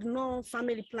facilities that had no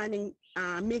family planning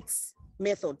mix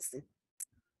methods,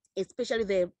 especially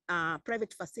the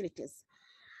private facilities.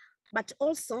 But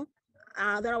also,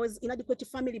 there was inadequate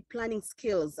family planning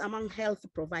skills among health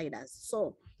providers.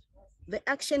 So the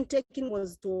action taken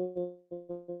was to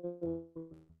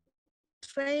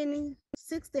train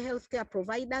 60 healthcare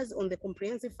providers on the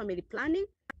comprehensive family planning,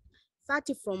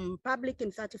 30 from public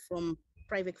and 30 from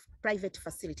private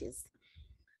facilities.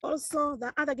 Also,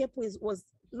 the other gap was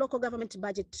local government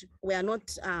budget were not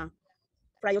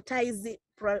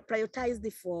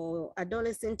prioritized for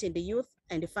adolescent and youth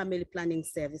and family planning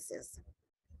services.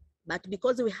 But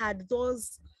because we had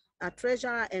those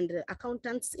treasurer and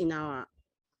accountants in our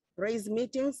RAISE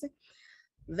meetings,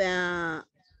 the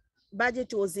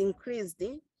budget was increased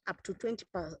up to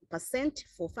 20%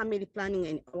 for family planning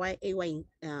and AY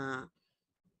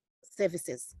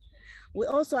services. We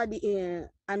also had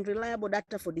unreliable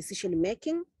data for decision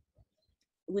making.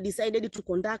 We decided to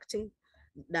conduct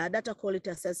the data quality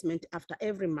assessment after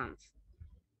every month.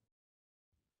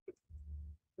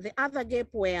 The other gap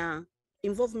were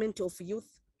involvement of youth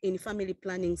in family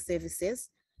planning services,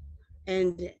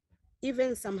 and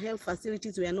even some health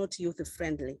facilities were not youth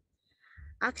friendly.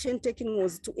 Action taken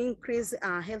was to increase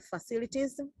our health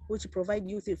facilities, which provide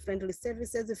youth friendly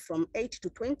services, from 8 to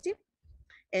 20.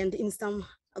 And in some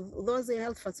of those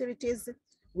health facilities,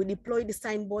 we deployed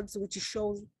signboards which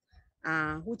show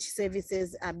which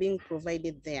services are being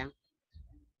provided there.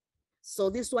 So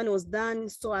this one was done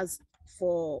so as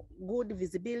for good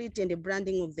visibility and the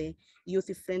branding of the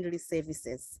youth-friendly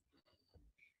services.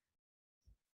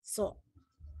 So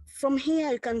from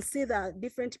here, you can see the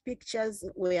different pictures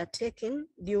were taken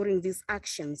during these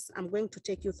actions. I'm going to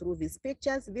take you through these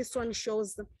pictures. This one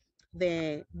shows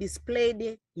the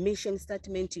displayed mission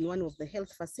statement in one of the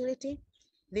health facility.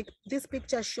 This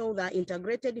picture shows the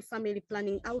integrated family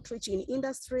planning outreach in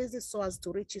industries so as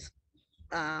to reach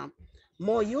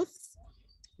more youth.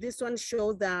 This one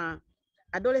shows the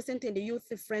adolescent and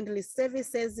youth-friendly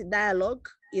services dialogue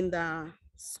in the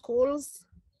schools.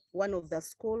 One of the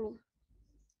school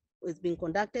is being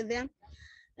conducted there.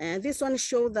 And this one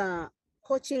shows the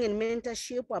coaching and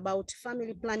mentorship about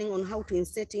family planning on how to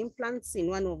insert implants in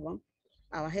one of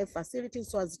our health facilities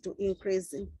so as to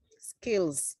increase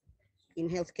skills in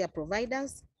healthcare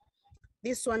providers.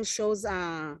 This one shows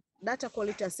data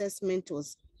quality assessment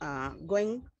was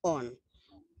going on.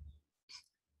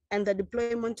 And the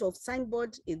deployment of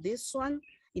signboard is this one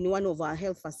in one of our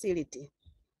health facilities.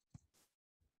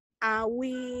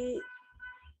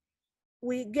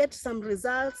 We get some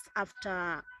results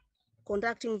after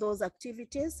conducting those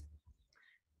activities.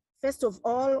 First of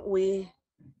all, we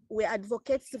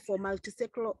advocate for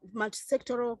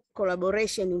multi-sectoral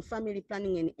collaboration in family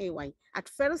planning and AY. At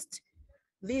first,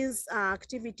 these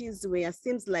activities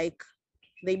seems like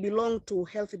they belong to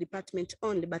health department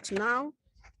only, but now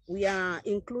we are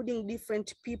including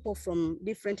different people from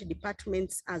different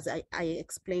departments, as I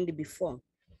explained before.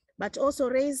 But also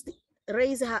RAISE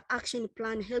RAISE action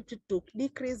plan helped to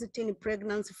decrease teen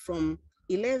pregnancy from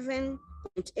 11.8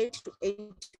 to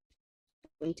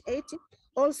 8.8.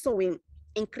 Also, we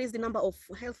increased the number of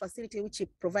health facilities which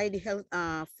provide health,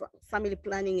 family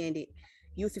planning and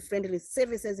youth-friendly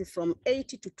services from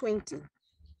 80 to 20.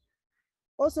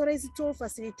 Also, RAISE tool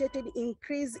facilitated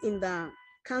increase in the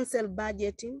council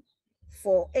budgeting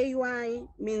for AUI,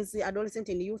 means the adolescent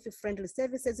and youth-friendly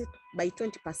services, by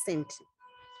 20%.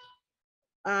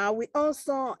 We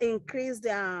also increased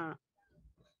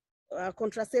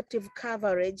contraceptive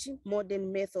coverage,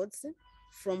 modern methods,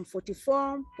 from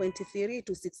 44.3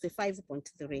 to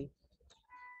 65.3.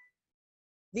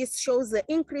 This shows the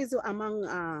increase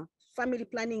among family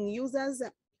planning users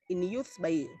in youth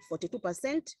by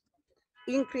 42%,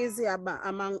 increase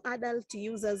among adult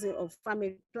users of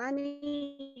family planning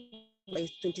by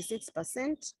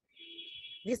 26%.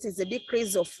 This is a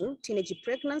decrease of teenage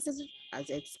pregnancies, as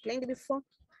I explained before,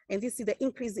 and this is the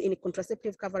increase in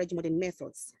contraceptive coverage modern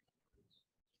methods.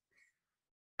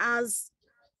 As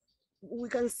we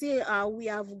can see, we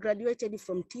have graduated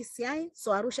from TCI,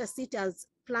 so Arusha City has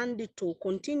planned to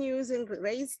continue using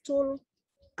RAISE tool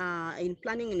in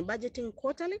planning and budgeting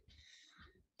quarterly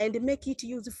and make it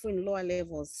useful in lower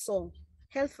levels. So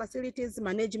health facilities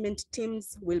management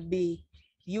teams will be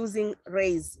using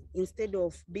RAISE instead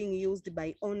of being used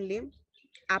by only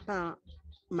upper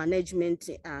management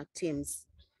teams.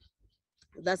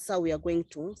 That's how we are going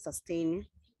to sustain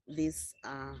this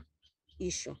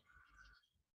issue.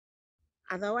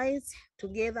 Otherwise,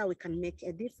 together we can make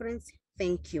a difference.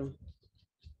 Thank you.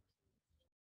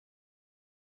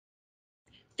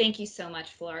 Thank you so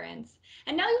much, Florence.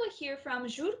 And now you will hear from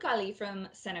Jules Kali from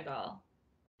Senegal.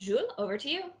 Jules, over to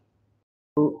you.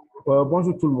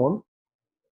 Bonjour tout le monde.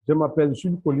 Je m'appelle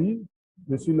Jules Colli.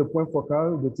 Je suis le point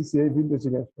focal de TCA Ville de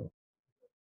Ziguinchor.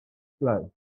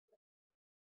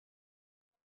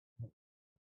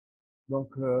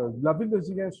 Donc, la ville de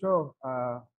Ziguinchor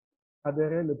a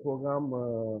adhéré au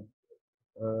programme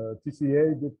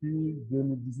TCA depuis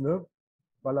 2019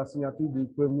 par la signature du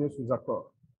premier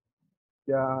sous-accord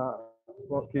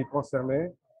qui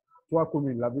concernait 3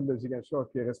 communes. La ville de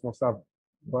Ziguinchor qui est responsable,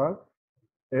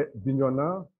 et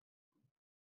Bignona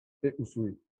et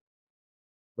Oussouye.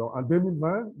 Donc, en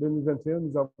 2020-2021,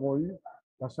 nous avons eu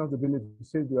la chance de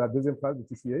bénéficier de la deuxième phase de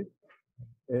TCA.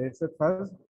 Et cette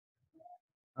phase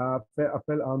a fait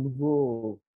appel à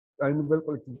une nouvelle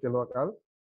collectivité locale,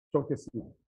 Tchonkessi.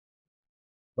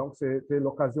 Donc, c'était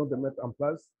l'occasion de mettre en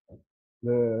place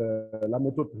la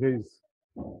méthode RAISE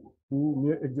pour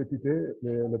mieux exécuter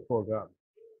le programme.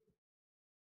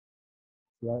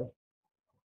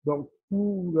 Donc,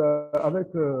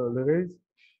 avec le RAISE,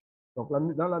 donc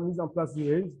dans la mise en place du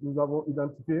RAISE, nous avons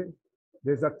identifié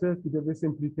des acteurs qui devaient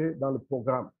s'impliquer dans le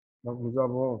programme. Donc, nous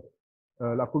avons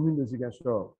la commune de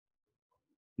Ziguinchor,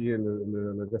 qui est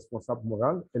le responsable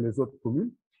moral, et les autres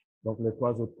communes, donc les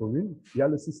 3 autres communes. Il y a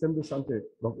le système de santé,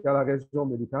 donc il y a la région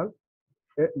médicale,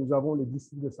 et nous avons les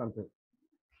districts de santé.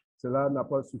 Cela n'a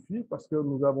pas suffi parce que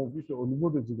nous avons vu qu'au niveau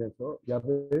de Ziguinchor,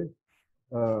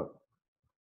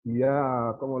 il y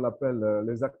a, comme on l'appelle,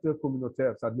 les acteurs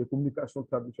communautaires, c'est-à-dire les communications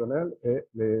traditionnelles et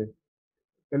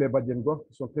les Badiengos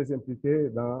qui sont très impliqués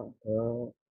dans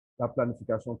la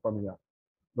planification familiale.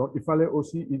 Donc, il fallait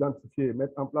aussi identifier,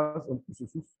 mettre en place un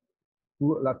processus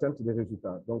pour l'atteinte des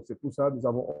résultats. Donc, c'est pour ça que nous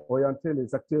avons orienté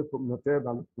les acteurs communautaires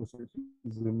dans le processus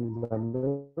de mise en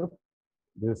œuvre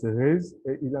de ce RAISE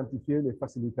et identifié les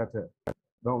facilitateurs.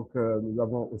 Donc, nous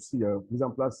avons aussi mis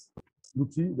en place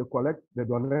l'outil de collecte des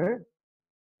données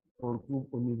qu'on trouve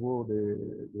au niveau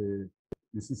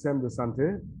du système de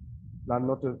santé, la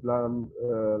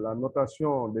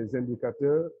notation des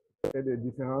indicateurs et des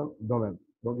différents domaines.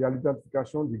 Donc, il y a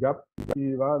l'identification du gap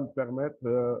qui va nous permettre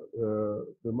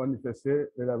de manifester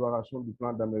l'élaboration du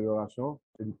plan d'amélioration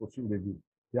et du profil des villes.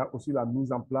 Il y a aussi la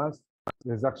mise en place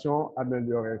des actions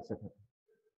améliorées, etc.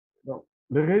 Donc,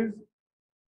 le RAISE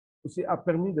aussi a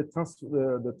permis de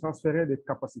transférer des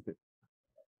capacités.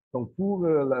 Donc, pour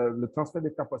le transfert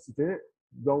des capacités,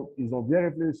 donc, ils ont bien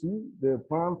réfléchi de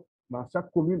prendre dans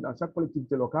chaque commune, dans chaque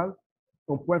collectivité locale,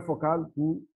 un point focal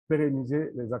pour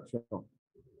pérenniser les actions.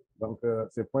 Donc,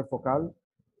 ces points focaux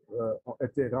ont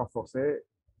été renforcés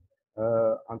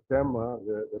en termes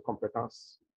de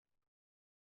compétences.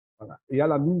 Voilà. Il y a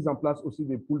la mise en place aussi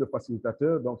des pools de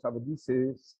facilitateurs. Donc, ça veut dire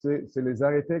que c'est les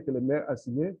arrêtés que le maire a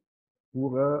signés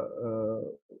pour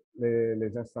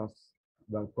les instances,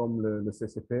 donc, comme le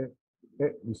CCP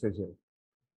et l'UCG.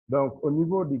 Donc, au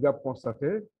niveau du gap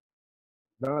constaté,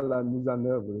 dans la mise en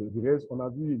œuvre du RAISE, on a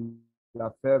vu la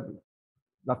faible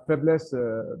la faiblesse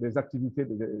des activités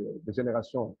de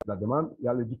génération de la demande. Il y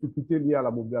a les difficultés liées à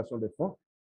la mobilisation des fonds.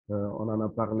 On en a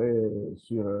parlé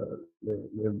sur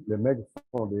les maigres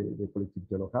fonds des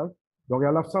collectivités locales. Donc, il y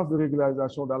a l'absence de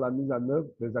régularisation dans la mise en œuvre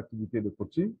des activités de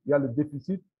coaching. Il y a le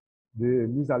déficit de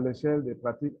mise à l'échelle des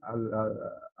pratiques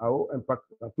à haut impact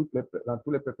dans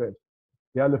tous les PPF.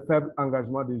 Il y a le faible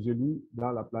engagement des élus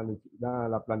dans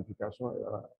la planification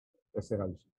et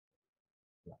SRAJ.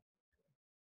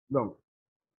 Donc,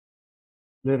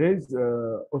 le RAISE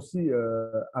aussi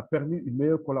a permis une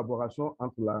meilleure collaboration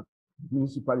entre la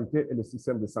municipalité et le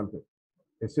système de santé.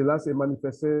 Et cela s'est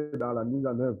manifesté dans la mise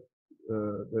en œuvre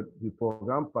du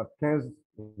programme par 15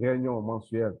 réunions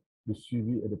mensuelles de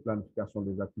suivi et de planification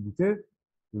des activités.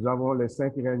 Nous avons les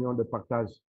 5 réunions de partage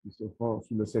qui se font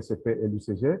sur le CCP et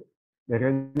l'UCG, les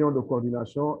réunions de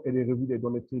coordination et les revues des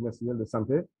données trimestrielles de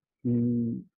santé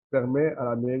qui permet à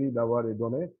la mairie d'avoir les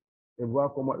données et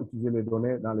voir comment utiliser les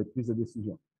données dans les prises de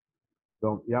décision.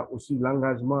 Donc, il y a aussi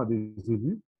l'engagement des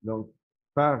élus, donc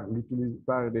par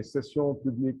des sessions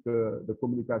publiques de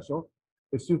communication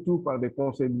et surtout par des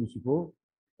conseils municipaux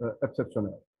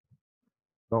exceptionnels.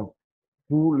 Donc,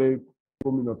 pour les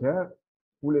communautaires,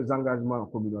 pour les engagements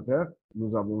communautaires,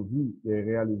 nous avons vu les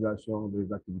réalisations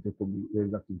des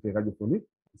activités radiophoniques,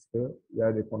 puisqu'il y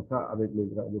a des contrats avec les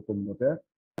radios communautaires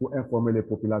pour informer les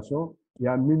populations. Il y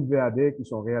a 1000 VAD qui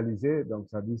sont réalisés, donc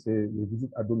ça dit c'est les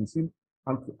visites à domicile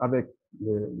avec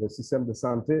le système de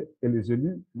santé et les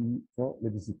élus qui font les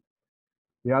visites.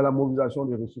 Il y a la mobilisation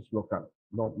des ressources locales.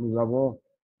 Donc, nous avons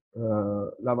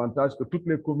l'avantage que toutes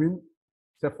les communes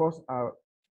s'efforcent à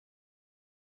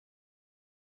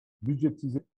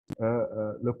budgétiser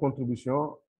la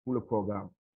contribution pour le programme.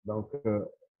 Donc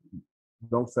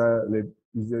ils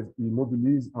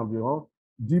mobilisent environ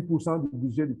 10% du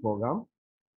budget du programme.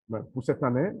 Mais pour cette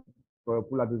année,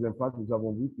 pour la deuxième phase, nous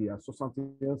avons vu qu'il y a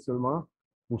 61 seulement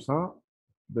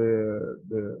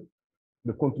de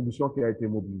contribution qui a été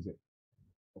mobilisée.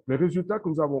 Les résultats que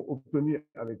nous avons obtenus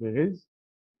avec les RAISE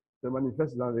se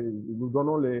manifestent nous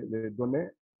donnons les données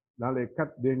dans les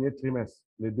 4 derniers trimestres,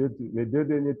 les deux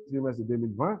derniers trimestres de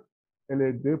 2020 et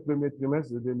les 2 premiers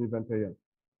trimestres de 2021.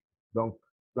 Donc,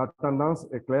 la tendance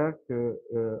est claire que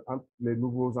les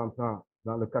nouveaux entrants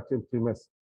dans le 4e trimestre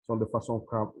sont de façon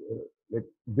les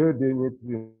 2 derniers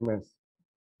trimestres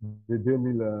de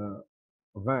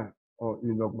 2020 ont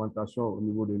une augmentation au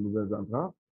niveau des nouvelles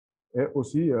entrants. Et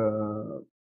aussi,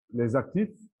 les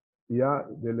actifs, il y a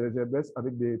des légères baisses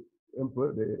avec des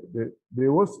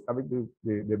hausses avec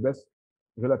des baisses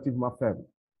relativement faibles.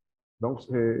 Donc,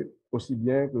 c'est aussi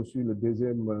bien que sur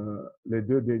les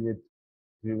 2 derniers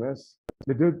trimestres,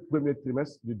 les 2 premiers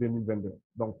trimestres du 2022.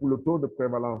 Donc, pour le taux de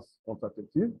prévalence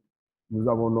contraceptive, nous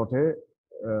avons noté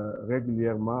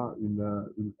régulièrement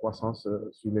une croissance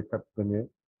sur les 4 premiers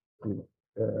trimestres.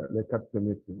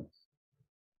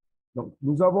 Donc,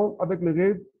 nous avons avec le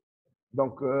RAID,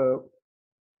 donc,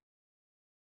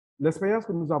 l'expérience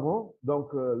que nous avons,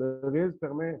 donc, le RAID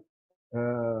permet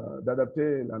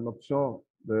d'adapter la notion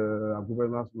de la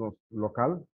gouvernance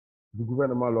locale, du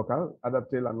gouvernement local,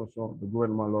 adapter la notion de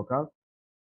gouvernement local,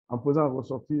 en faisant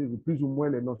ressortir plus ou moins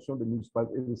les notions de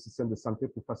municipalité et de système de santé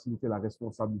pour faciliter la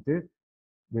responsabilité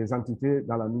des entités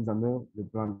dans la mise en œuvre des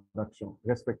plans d'action,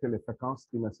 respecter les fréquences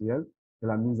trimestrielles de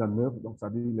la mise en œuvre, donc ça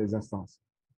veut dire les instances.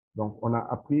 Donc, on a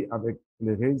appris avec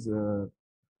les RAISE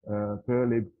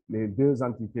que les 2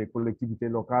 entités, collectivités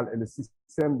locales et le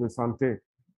système de santé,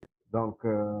 donc,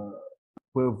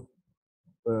 peuvent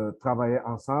travailler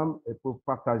ensemble et peuvent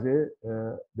partager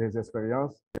des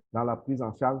expériences dans la prise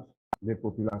en charge des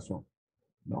populations.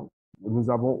 Donc, nous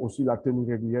avons aussi la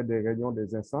tenue régulière des réunions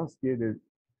des instances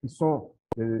qui sont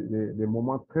des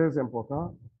moments très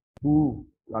importants pour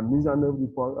la mise en œuvre du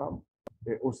programme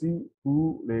et aussi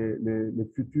pour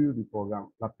les futurs du programme,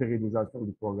 la pérennisation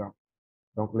du programme.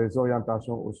 Donc, les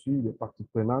orientations aussi des parties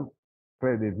prenantes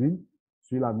près des villes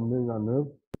sur la mise en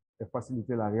œuvre et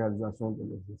faciliter la réalisation de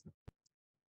l'exercice.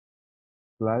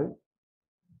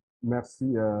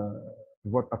 Merci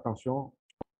pour votre attention.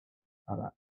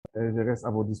 Voilà. Et je reste à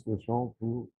vos dispositions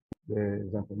pour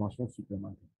des informations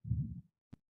supplémentaires.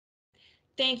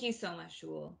 Thank you so much,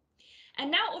 Shul.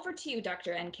 And now over to you,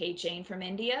 Dr. N.K. Jain from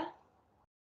India.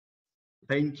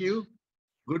 Thank you.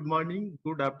 Good morning,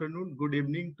 good afternoon, good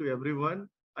evening to everyone.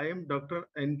 I am Dr.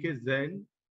 N.K. Jain,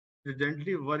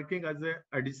 presently working as an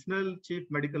additional Chief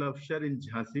Medical Officer in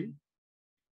Jhansi.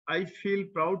 I feel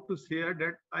proud to share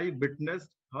that I witnessed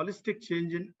holistic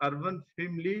change in urban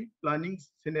family planning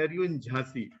scenario in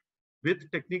Jhansi with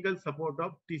technical support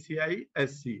of TCI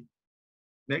SC.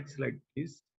 Next slide,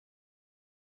 please.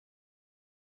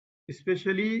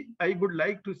 Especially, I would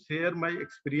like to share my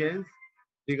experience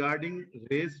regarding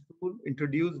RAISE tool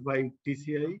introduced by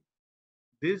TCI.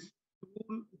 This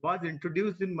tool was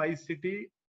introduced in my city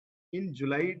in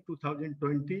July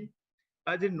 2020.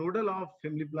 As a nodal of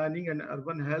family planning and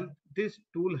urban health, this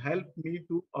tool helped me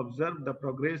to observe the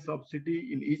progress of city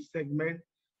in each segment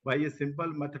by a simple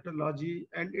methodology,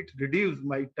 and it reduced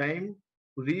my time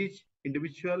to reach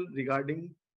individual regarding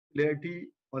clarity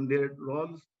on their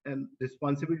roles and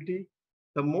responsibility.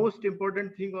 The most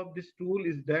important thing of this tool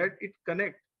is that it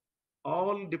connects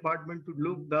all departments to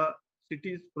look the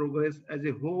city's progress as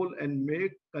a whole and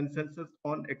make consensus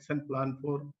on action plan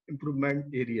for improvement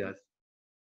areas.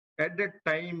 At that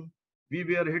time, we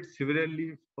were hit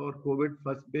severely for COVID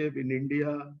first wave in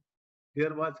India.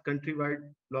 There was countrywide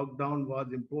lockdown was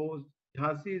imposed.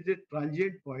 Jhansi is a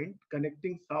transient point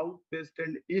connecting South, West,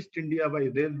 and East India by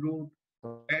rail route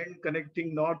and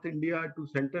connecting North India to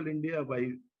Central India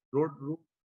by road route.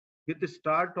 With the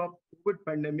start of COVID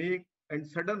pandemic and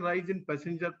sudden rise in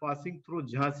passenger passing through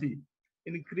Jhansi,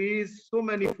 increased so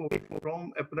many fold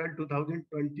from April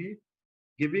 2020,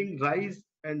 giving rise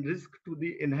and risk to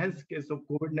the enhanced case of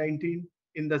COVID-19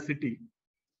 in the city.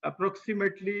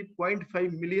 Approximately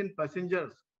 0.5 million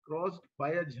passengers crossed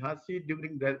via Jhansi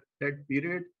during that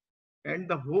period, and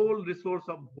the whole resource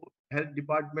of health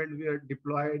department were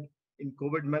deployed in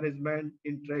COVID management,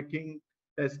 in tracking,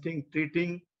 testing,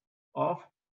 treating of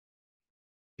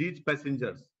these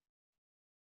passengers.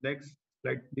 Next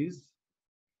slide, please.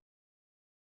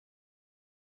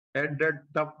 At that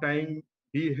tough time,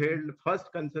 we held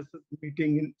first consensus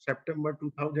meeting in September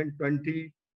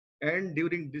 2020, and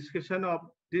during discussion of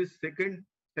this second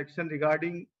section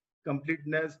regarding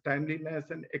completeness, timeliness,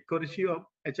 and accuracy of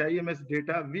HIMS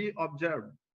data, we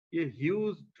observed a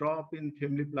huge drop in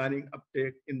family planning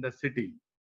uptake in the city.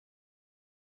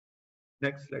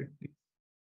 Next slide, please.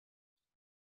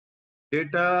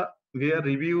 Data were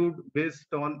reviewed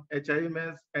based on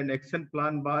HIMS, and action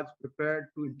plan was prepared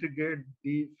to integrate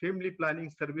the family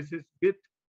planning services with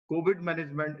COVID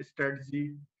management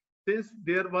strategy. Since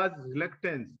there was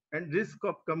reluctance and risk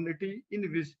of community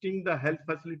in visiting the health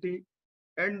facility,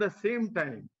 at the same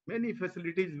time, many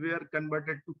facilities were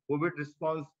converted to COVID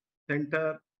response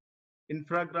center.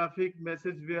 Infographic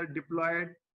messages were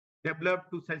deployed, developed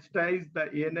to sensitize the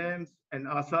ANMs and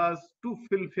ASAs to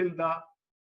fulfill the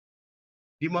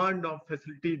demand of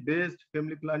facility-based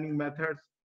family planning methods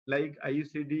like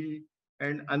IUCD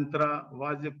and ANTRA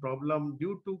was a problem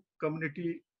due to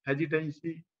community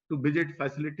hesitancy to visit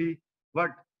facility. But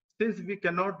since we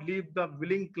cannot leave the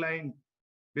willing client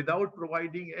without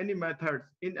providing any methods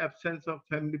in absence of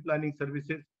family planning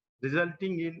services,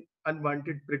 resulting in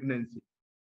unwanted pregnancy.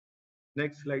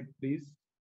 Next slide, please.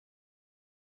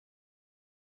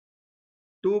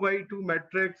 2x2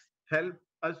 metrics help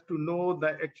us to know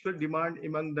the actual demand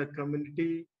among the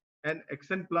community. An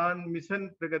action plan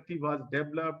Mission Pragati was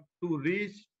developed to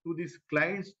reach to these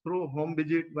clients through home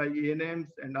visit by ANMs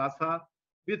and ASA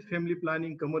with family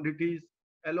planning commodities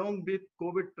along with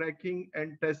COVID tracking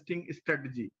and testing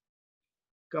strategy.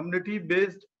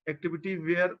 Community-based activity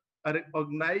were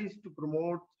organized to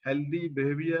promote healthy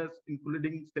behaviors,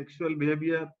 including sexual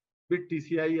behavior with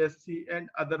TCISC and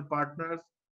other partners.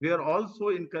 We are also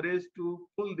encouraged to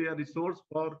pull their resource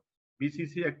for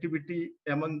BCC activity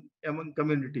among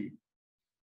community.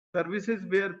 Services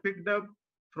were picked up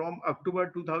from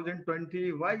October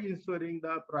 2020 while ensuring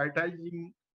the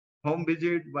prioritizing home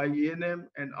visit by ANM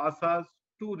and ASAs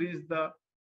to reach the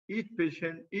each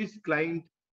patient, each client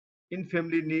in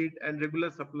family need and regular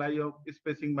supply of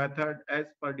spacing method as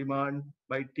per demand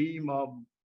by team of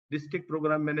district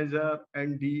program manager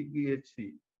and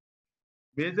DVHC.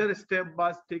 Major step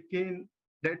was taken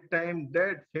that time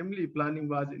that family planning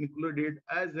was included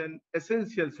as an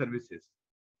essential services.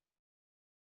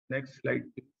 Next slide,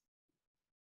 please.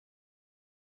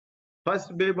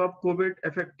 First wave of COVID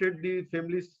affected the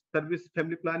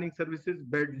family planning services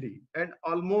badly, and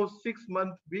almost 6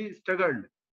 months we struggled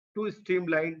to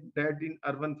streamline that in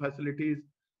urban facilities.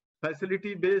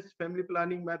 Facility-based family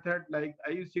planning method like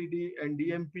IUCD and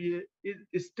DMPA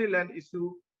is still an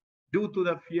issue due to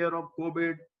the fear of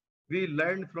COVID. We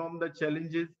learned from the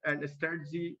challenges and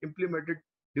strategy implemented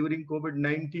during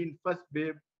COVID-19 first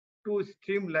wave to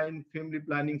streamline family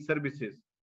planning services.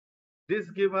 This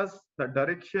gave us the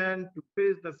direction to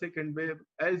face the second wave.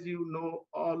 As you know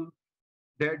all,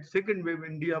 that second wave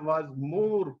India was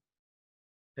more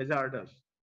hazardous.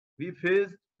 We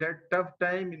faced that tough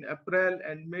time in April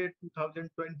and May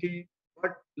 2020,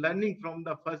 but learning from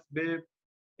the first wave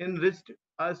enriched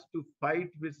us to fight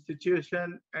with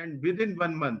situation, and within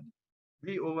 1 month,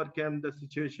 we overcame the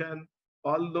situation.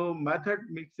 although method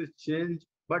mixes change,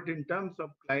 but in terms of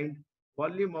client,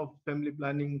 volume of family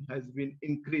planning has been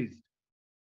increased.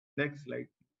 Next slide.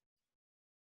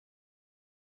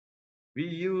 We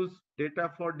use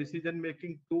data for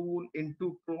decision-making tool in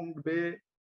two-pronged way.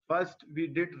 First, we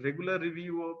did regular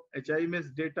review of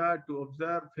HIMS data to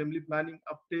observe family planning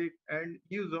uptake and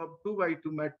use of 2x2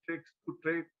 matrix to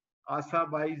track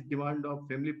ASA-wise demand of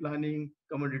family planning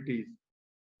commodities.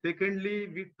 Secondly,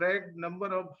 we tracked number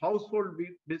of household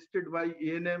visited by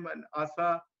A&M and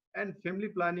ASA and family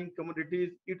planning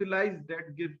commodities utilized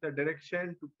that gives the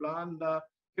direction to plan the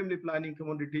family planning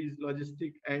commodities,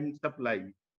 logistic and supply.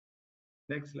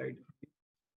 Next slide.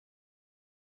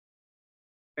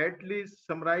 At least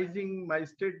summarizing my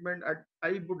statement,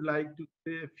 I would like to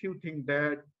say a few things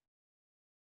that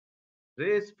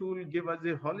RACE tool give us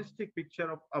a holistic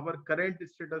picture of our current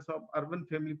status of urban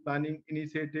family planning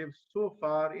initiatives so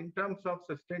far in terms of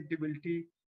sustainability.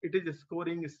 It is a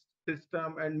scoring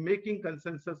system and making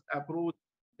consensus approach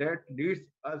that leads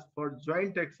us for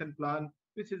joint action plan,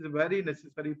 which is a very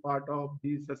necessary part of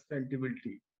the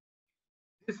sustainability.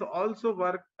 This also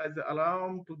works as an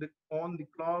alarm to on the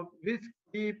clock, which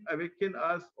keep awakening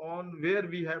us on where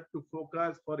we have to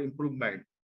focus for improvement.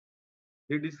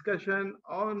 The discussion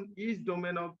on each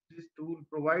domain of this tool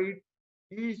provide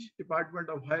each department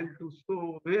of health to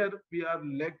show where we are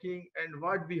lacking and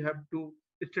what we have to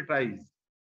strategize.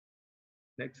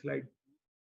 Next slide.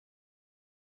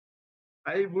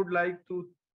 I would like to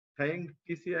thank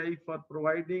TCI for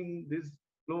providing this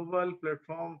global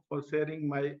platform for sharing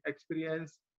my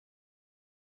experience.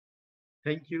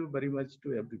 Thank you very much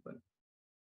to everyone.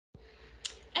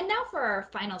 And now for our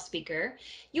final speaker,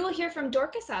 you will hear from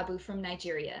Dorcas Abu from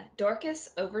Nigeria. Dorcas,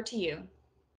 over to you.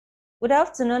 Good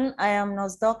afternoon. I am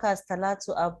Nurse Dorcas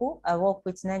Talatu Abu. I work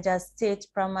with Niger State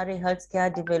Primary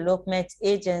Healthcare Development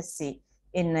Agency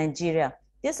in Nigeria.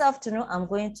 This afternoon, I'm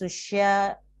going to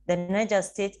share the Niger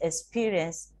State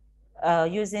experience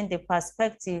using the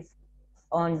perspective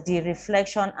on the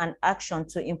reflection and action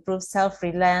to improve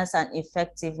self-reliance and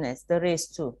effectiveness, the RACE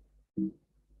tool.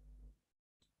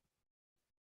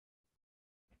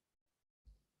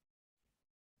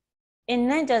 In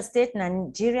Niger State,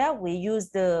 Nigeria, we use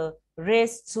the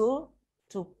RACE tool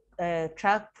to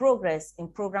track progress in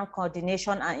program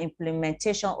coordination and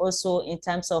implementation, also in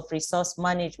terms of resource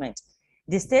management.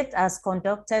 The state has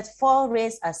conducted 4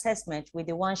 RACE assessments with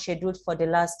the one scheduled for the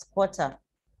last quarter.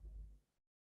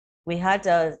 We had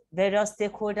various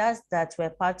stakeholders that were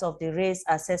part of the RACE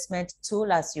assessment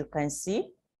tool, as you can see.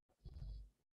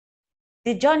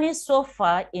 The journey so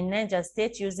far in Niger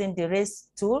State using the RACE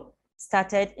tool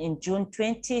started in June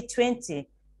 2020,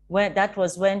 when that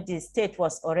was when the state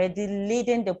was already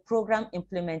leading the program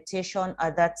implementation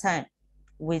at that time,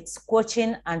 with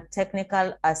coaching and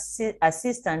technical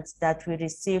assistance that we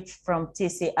received from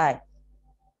TCI.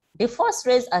 The first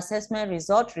RACE assessment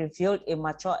result revealed a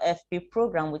mature FP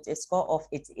program with a score of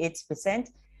 88%,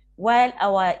 while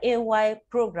our AY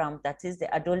program, that is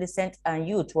the adolescent and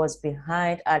youth, was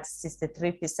behind at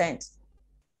 63%.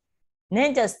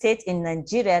 Niger State in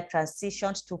Nigeria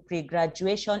transitioned to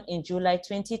pre-graduation in July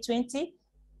 2020.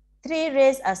 3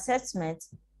 RACE assessments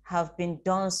have been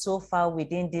done so far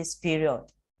within this period.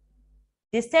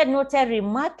 The state noted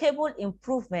remarkable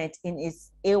improvement in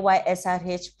its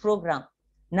AYSRH program,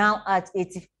 now at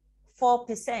 84%.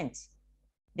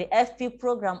 The FP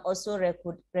program also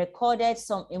recorded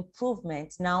some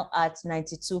improvement, now at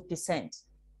 92%.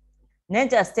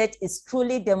 Niger State is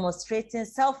truly demonstrating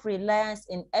self-reliance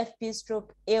in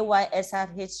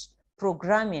FP/AYSRH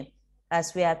programming,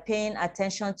 as we are paying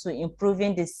attention to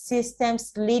improving the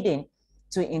systems leading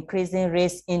to increasing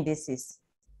RACE indices.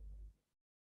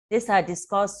 These are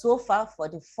discussed so far for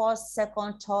the first,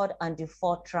 second, third, and the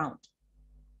 4th round.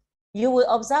 You will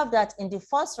observe that in the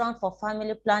first round for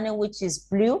family planning, which is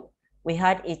blue, we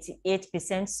had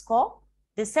 88% score.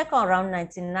 The second round,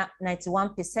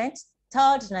 91%.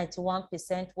 Third,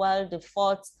 91%, while the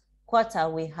 4th quarter,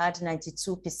 we had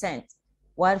 92%.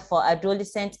 While for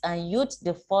adolescent and youth,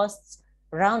 the first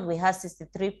round, we had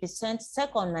 63%,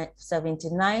 second,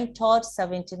 79%, third,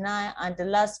 79%, and the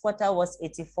last quarter was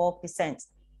 84%.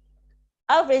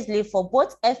 Averagely, for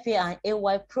both FA and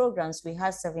AY programs, we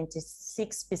had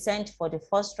 76% for the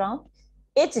first round,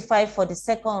 85% for the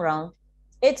second round,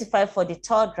 85% for the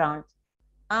third round,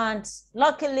 and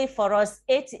luckily for us,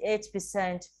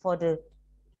 88% for the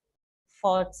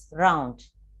 4th round.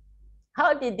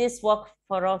 How did this work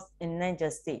for us in Niger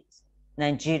State,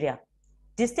 Nigeria?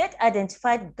 The state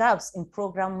identified gaps in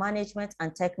program management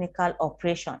and technical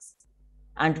operations,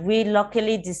 and we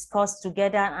luckily discussed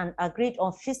together and agreed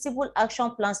on feasible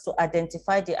action plans to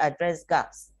identify the address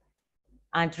gaps.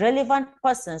 and relevant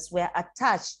persons were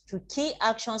attached to key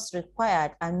actions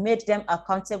required and made them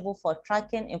accountable for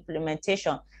tracking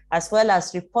implementation, as well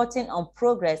as reporting on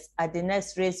progress at the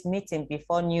next RAISE meeting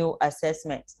before new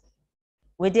assessments.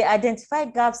 With the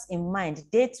identified gaps in mind,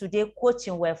 day-to-day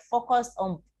coaching were focused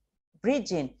on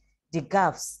bridging the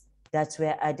gaps that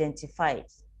were identified.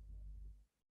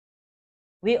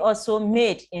 We also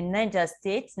made in Niger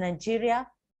State, Nigeria,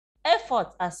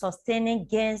 efforts at sustaining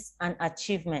gains and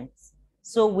achievements,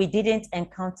 so we didn't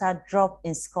encounter drop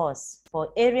in scores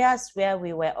for areas where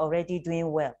we were already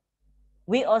doing well.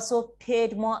 We also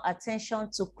paid more attention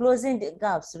to closing the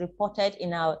gaps reported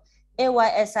in our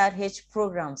AYSRH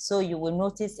program, so you will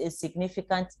notice a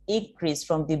significant increase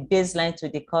from the baseline to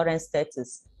the current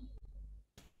status.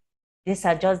 These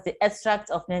are just the extract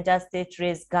of Niger State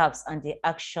RAISE gaps and the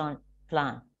action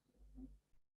plan.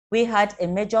 We had a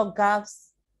major gaps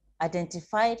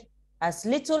identified as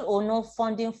little or no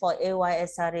funding for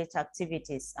AYSRH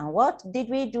activities. And what did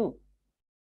we do?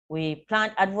 We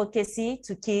planned advocacy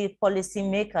to key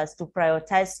policymakers to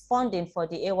prioritize funding for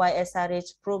the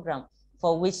AYSRH program,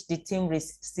 for which the team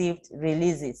received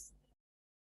releases.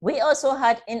 We also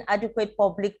had inadequate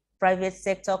public-private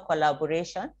sector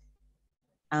collaboration,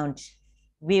 and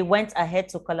we went ahead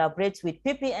to collaborate with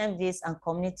PPMVs and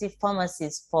community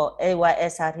pharmacies for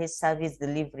AYSRH service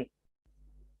delivery.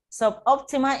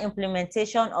 Suboptimal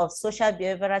implementation of social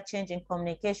behavioral change in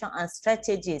communication and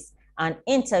strategies and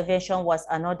intervention was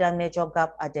another major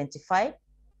gap identified.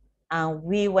 And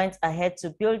we went ahead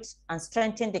to build and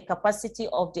strengthen the capacity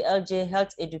of the LJ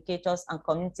health educators and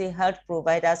community health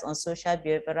providers on social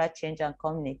behavioral change and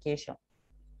communication.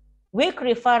 Weak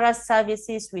referral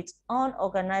services with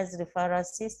unorganized referral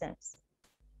systems.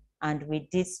 And we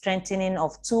did strengthening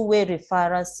of two-way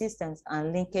referral systems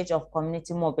and linkage of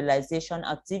community mobilization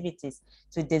activities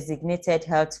to designated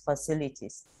health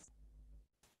facilities.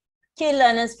 Key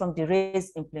learnings from the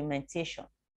RAISE implementation.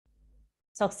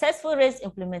 Successful RAISE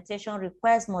implementation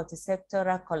requires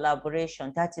multi-sectoral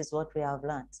collaboration. That is what we have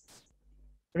learned.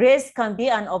 RAISE can be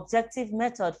an objective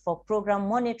method for program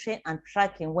monitoring and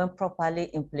tracking when properly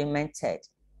implemented.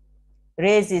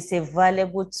 RAISE is a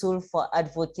valuable tool for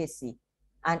advocacy,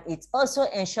 and it also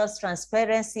ensures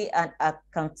transparency and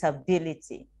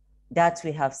accountability that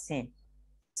we have seen.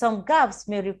 Some gaps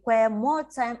may require more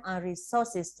time and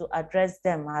resources to address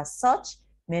them, as such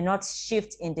may not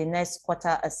shift in the next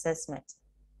quarter assessment.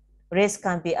 RAISE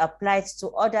can be applied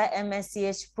to other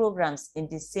MSCH programs in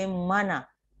the same manner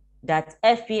that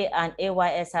FPA and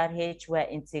AYSRH were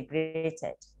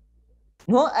integrated.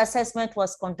 No assessment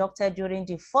was conducted during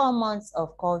the 4 months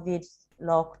of COVID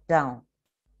lockdown.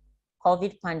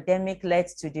 COVID pandemic led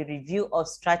to the review of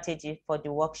strategy for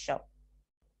the workshop.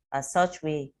 As such,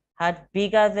 we had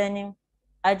bigger venue,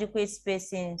 adequate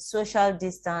spacing, social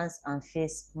distance, and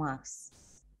face masks.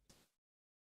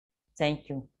 Thank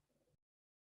you.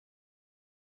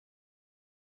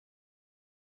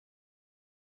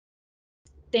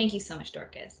 Thank you so much,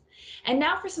 Dorcas. And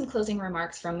now for some closing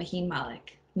remarks from Maheen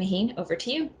Malik. Maheen, over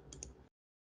to you.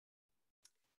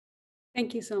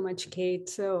 Thank you so much, Kate.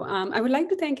 So I would like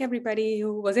to thank everybody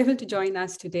who was able to join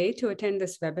us today to attend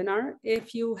this webinar.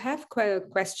 If you have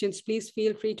questions, please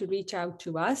feel free to reach out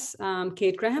to us.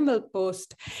 Kate Graham will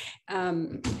post,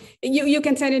 you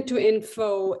can send it to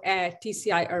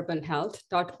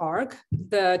info@tciurbanhealth.org.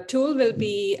 The tool will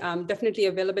be definitely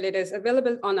available. It is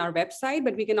available on our website,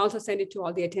 but we can also send it to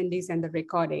all the attendees and the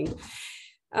recording.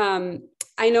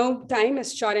 I know time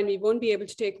is short and we won't be able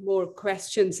to take more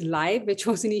questions live, which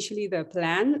was initially the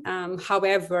plan.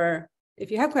 However, if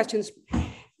you have questions,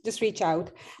 just reach out.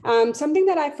 Something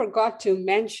that I forgot to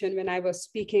mention when I was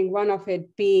speaking, one of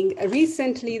it being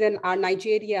recently then our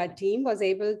Nigeria team was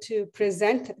able to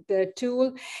present the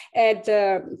tool at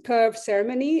the CURV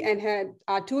ceremony, and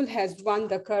our tool has won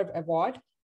the CURV award.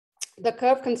 The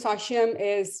CURV consortium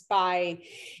is by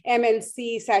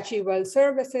MNC Saatchi World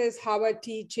Services, Howard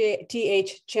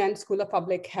T.H. Chen School of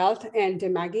Public Health, and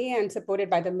DeMaggie, and supported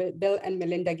by the Bill and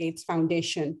Melinda Gates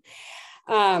Foundation.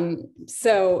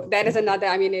 So that is another,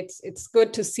 I mean, it's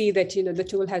good to see that, you know, the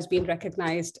tool has been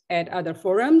recognized at other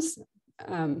forums.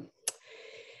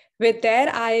 With that,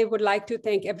 I would like to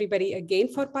thank everybody again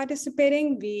for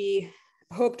participating. We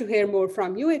hope to hear more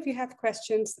from you if you have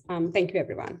questions. Thank you,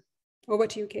 everyone. Over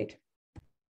to you, Kate.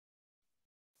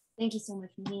 Thank you so much,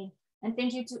 Maheen. And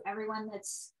thank you to everyone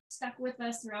that's stuck with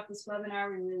us throughout this webinar.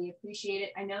 We really appreciate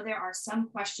it. I know there are some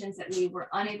questions that we were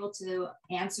unable to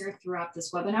answer throughout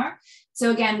this webinar. So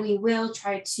again, we will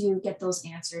try to get those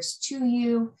answers to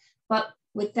you. But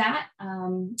with that,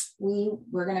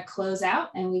 we're going to close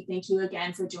out, and we thank you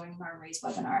again for joining our RAISE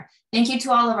webinar. Thank you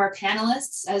to all of our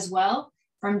panelists as well.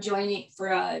 joining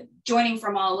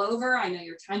from all over. I know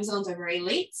your time zones are very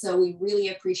late, so we really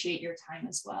appreciate your time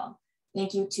as well.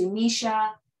 Thank you to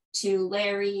Misha, to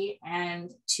Larry,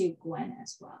 and to Gwen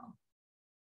as well.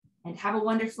 And have a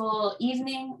wonderful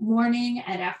evening, morning,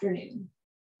 and afternoon.